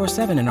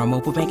 24/7 in our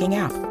mobile banking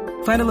app.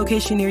 Find a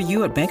location near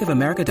you at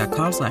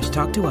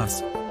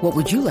bankofamerica.com/talktous. What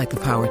would you like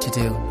the power to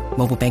do?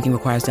 Mobile banking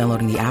requires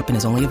downloading the app and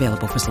is only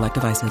available for select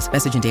devices.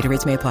 Message and data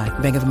rates may apply.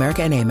 Bank of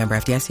America N.A., member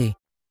FDIC.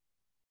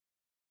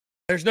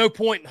 There's no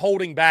point in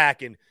holding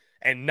back and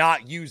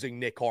not using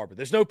Nick Harbor.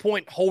 There's no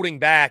point holding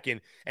back and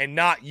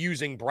not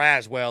using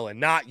Braswell and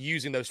not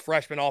using those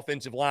freshman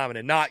offensive linemen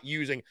and not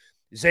using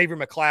Xavier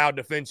McLeod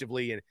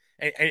defensively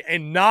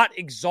and not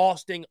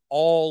exhausting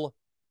all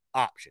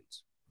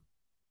options.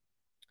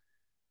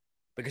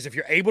 Because if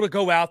you're able to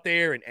go out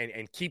there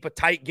and keep a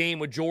tight game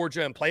with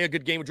Georgia and play a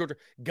good game with Georgia,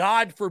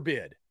 God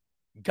forbid,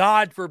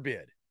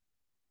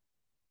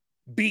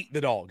 beat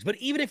the Dogs. But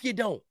even if you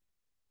don't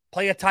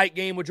play a tight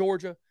game with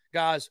Georgia,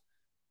 guys,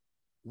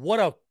 what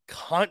a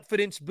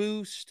confidence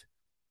boost.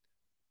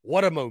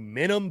 What a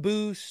momentum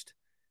boost.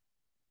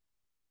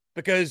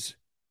 Because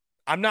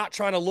I'm not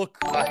trying to look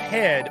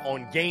ahead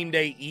on game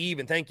day eve,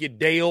 and thank you,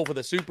 Dale, for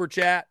the super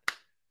chat.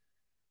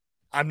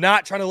 I'm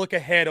not trying to look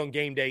ahead on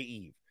game day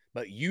eve.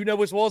 But you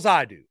know as well as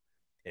I do,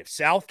 if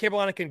South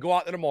Carolina can go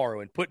out there tomorrow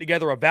and put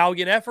together a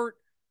valiant effort,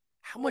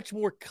 how much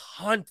more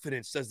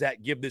confidence does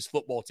that give this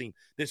football team,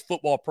 this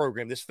football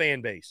program, this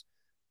fan base,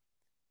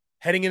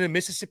 heading into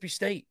Mississippi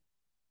State,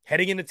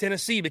 heading into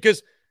Tennessee?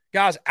 Because,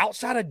 guys,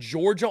 outside of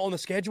Georgia on the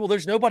schedule,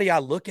 there's nobody I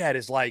look at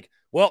as like,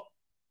 well,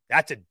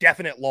 that's a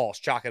definite loss,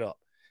 chalk it up.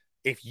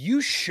 If you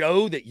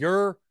show that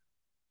you're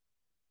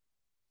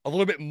a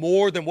little bit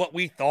more than what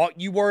we thought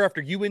you were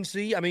after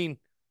UNC, I mean,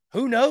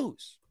 who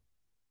knows?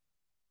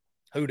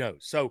 Who knows?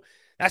 So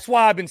that's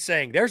why I've been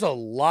saying there's a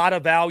lot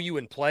of value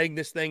in playing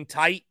this thing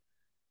tight.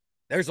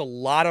 There's a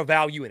lot of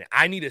value in it.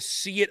 I need to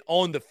see it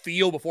on the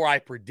field before I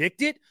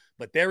predict it,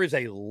 but there is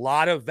a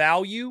lot of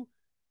value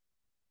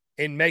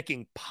in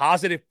making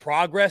positive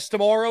progress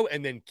tomorrow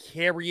and then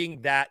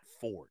carrying that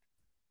forward.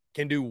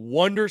 Can do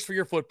wonders for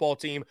your football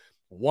team,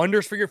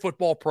 wonders for your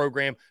football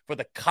program, for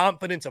the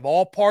confidence of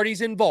all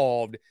parties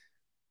involved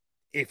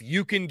if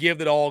you can give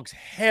the Dogs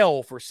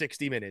hell for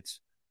 60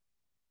 minutes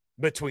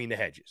between the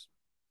hedges.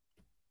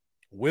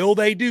 Will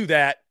they do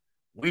that?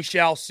 We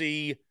shall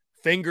see.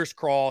 Fingers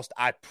crossed.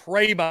 I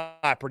pray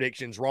my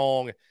prediction's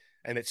wrong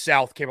and that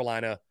South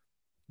Carolina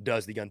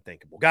does the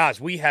unthinkable. Guys,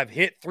 we have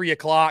hit 3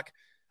 o'clock.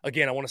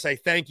 Again, I want to say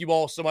thank you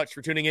all so much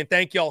for tuning in.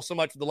 Thank you all so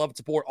much for the love and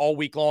support all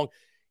week long.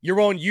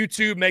 You're on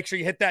YouTube. Make sure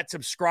you hit that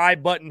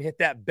subscribe button, hit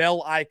that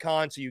bell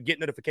icon so you get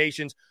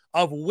notifications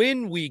of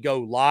when we go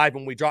live,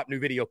 when we drop new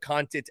video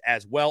content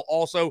as well.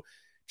 Also,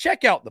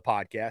 check out the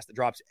podcast that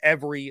drops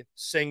every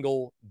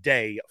single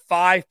day,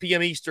 5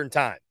 p.m. Eastern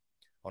time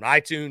on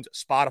iTunes,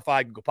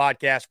 Spotify, Google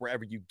Podcasts,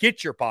 wherever you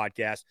get your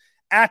podcasts,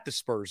 at the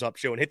Spurs Up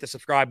Show, and hit the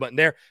subscribe button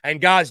there.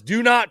 And guys,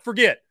 do not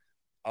forget,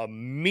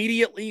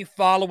 immediately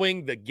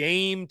following the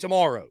game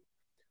tomorrow,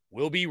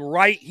 we'll be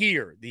right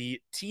here, the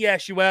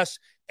TSUS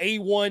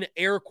A1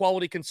 Air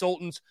Quality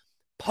Consultants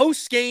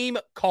post-game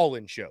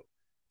call-in show,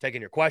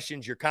 taking your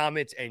questions, your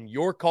comments, and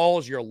your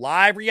calls, your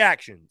live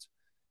reactions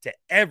to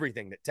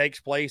everything that takes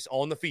place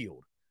on the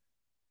field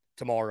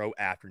tomorrow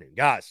afternoon.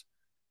 Guys,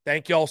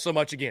 thank you all so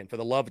much again for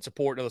the love and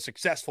support. Another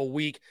successful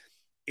week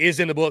is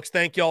in the books.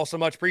 Thank you all so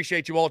much.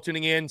 Appreciate you all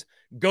tuning in.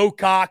 Go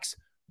Cox,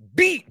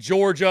 beat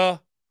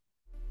Georgia,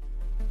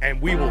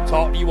 and we will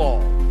talk to you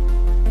all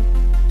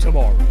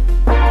tomorrow.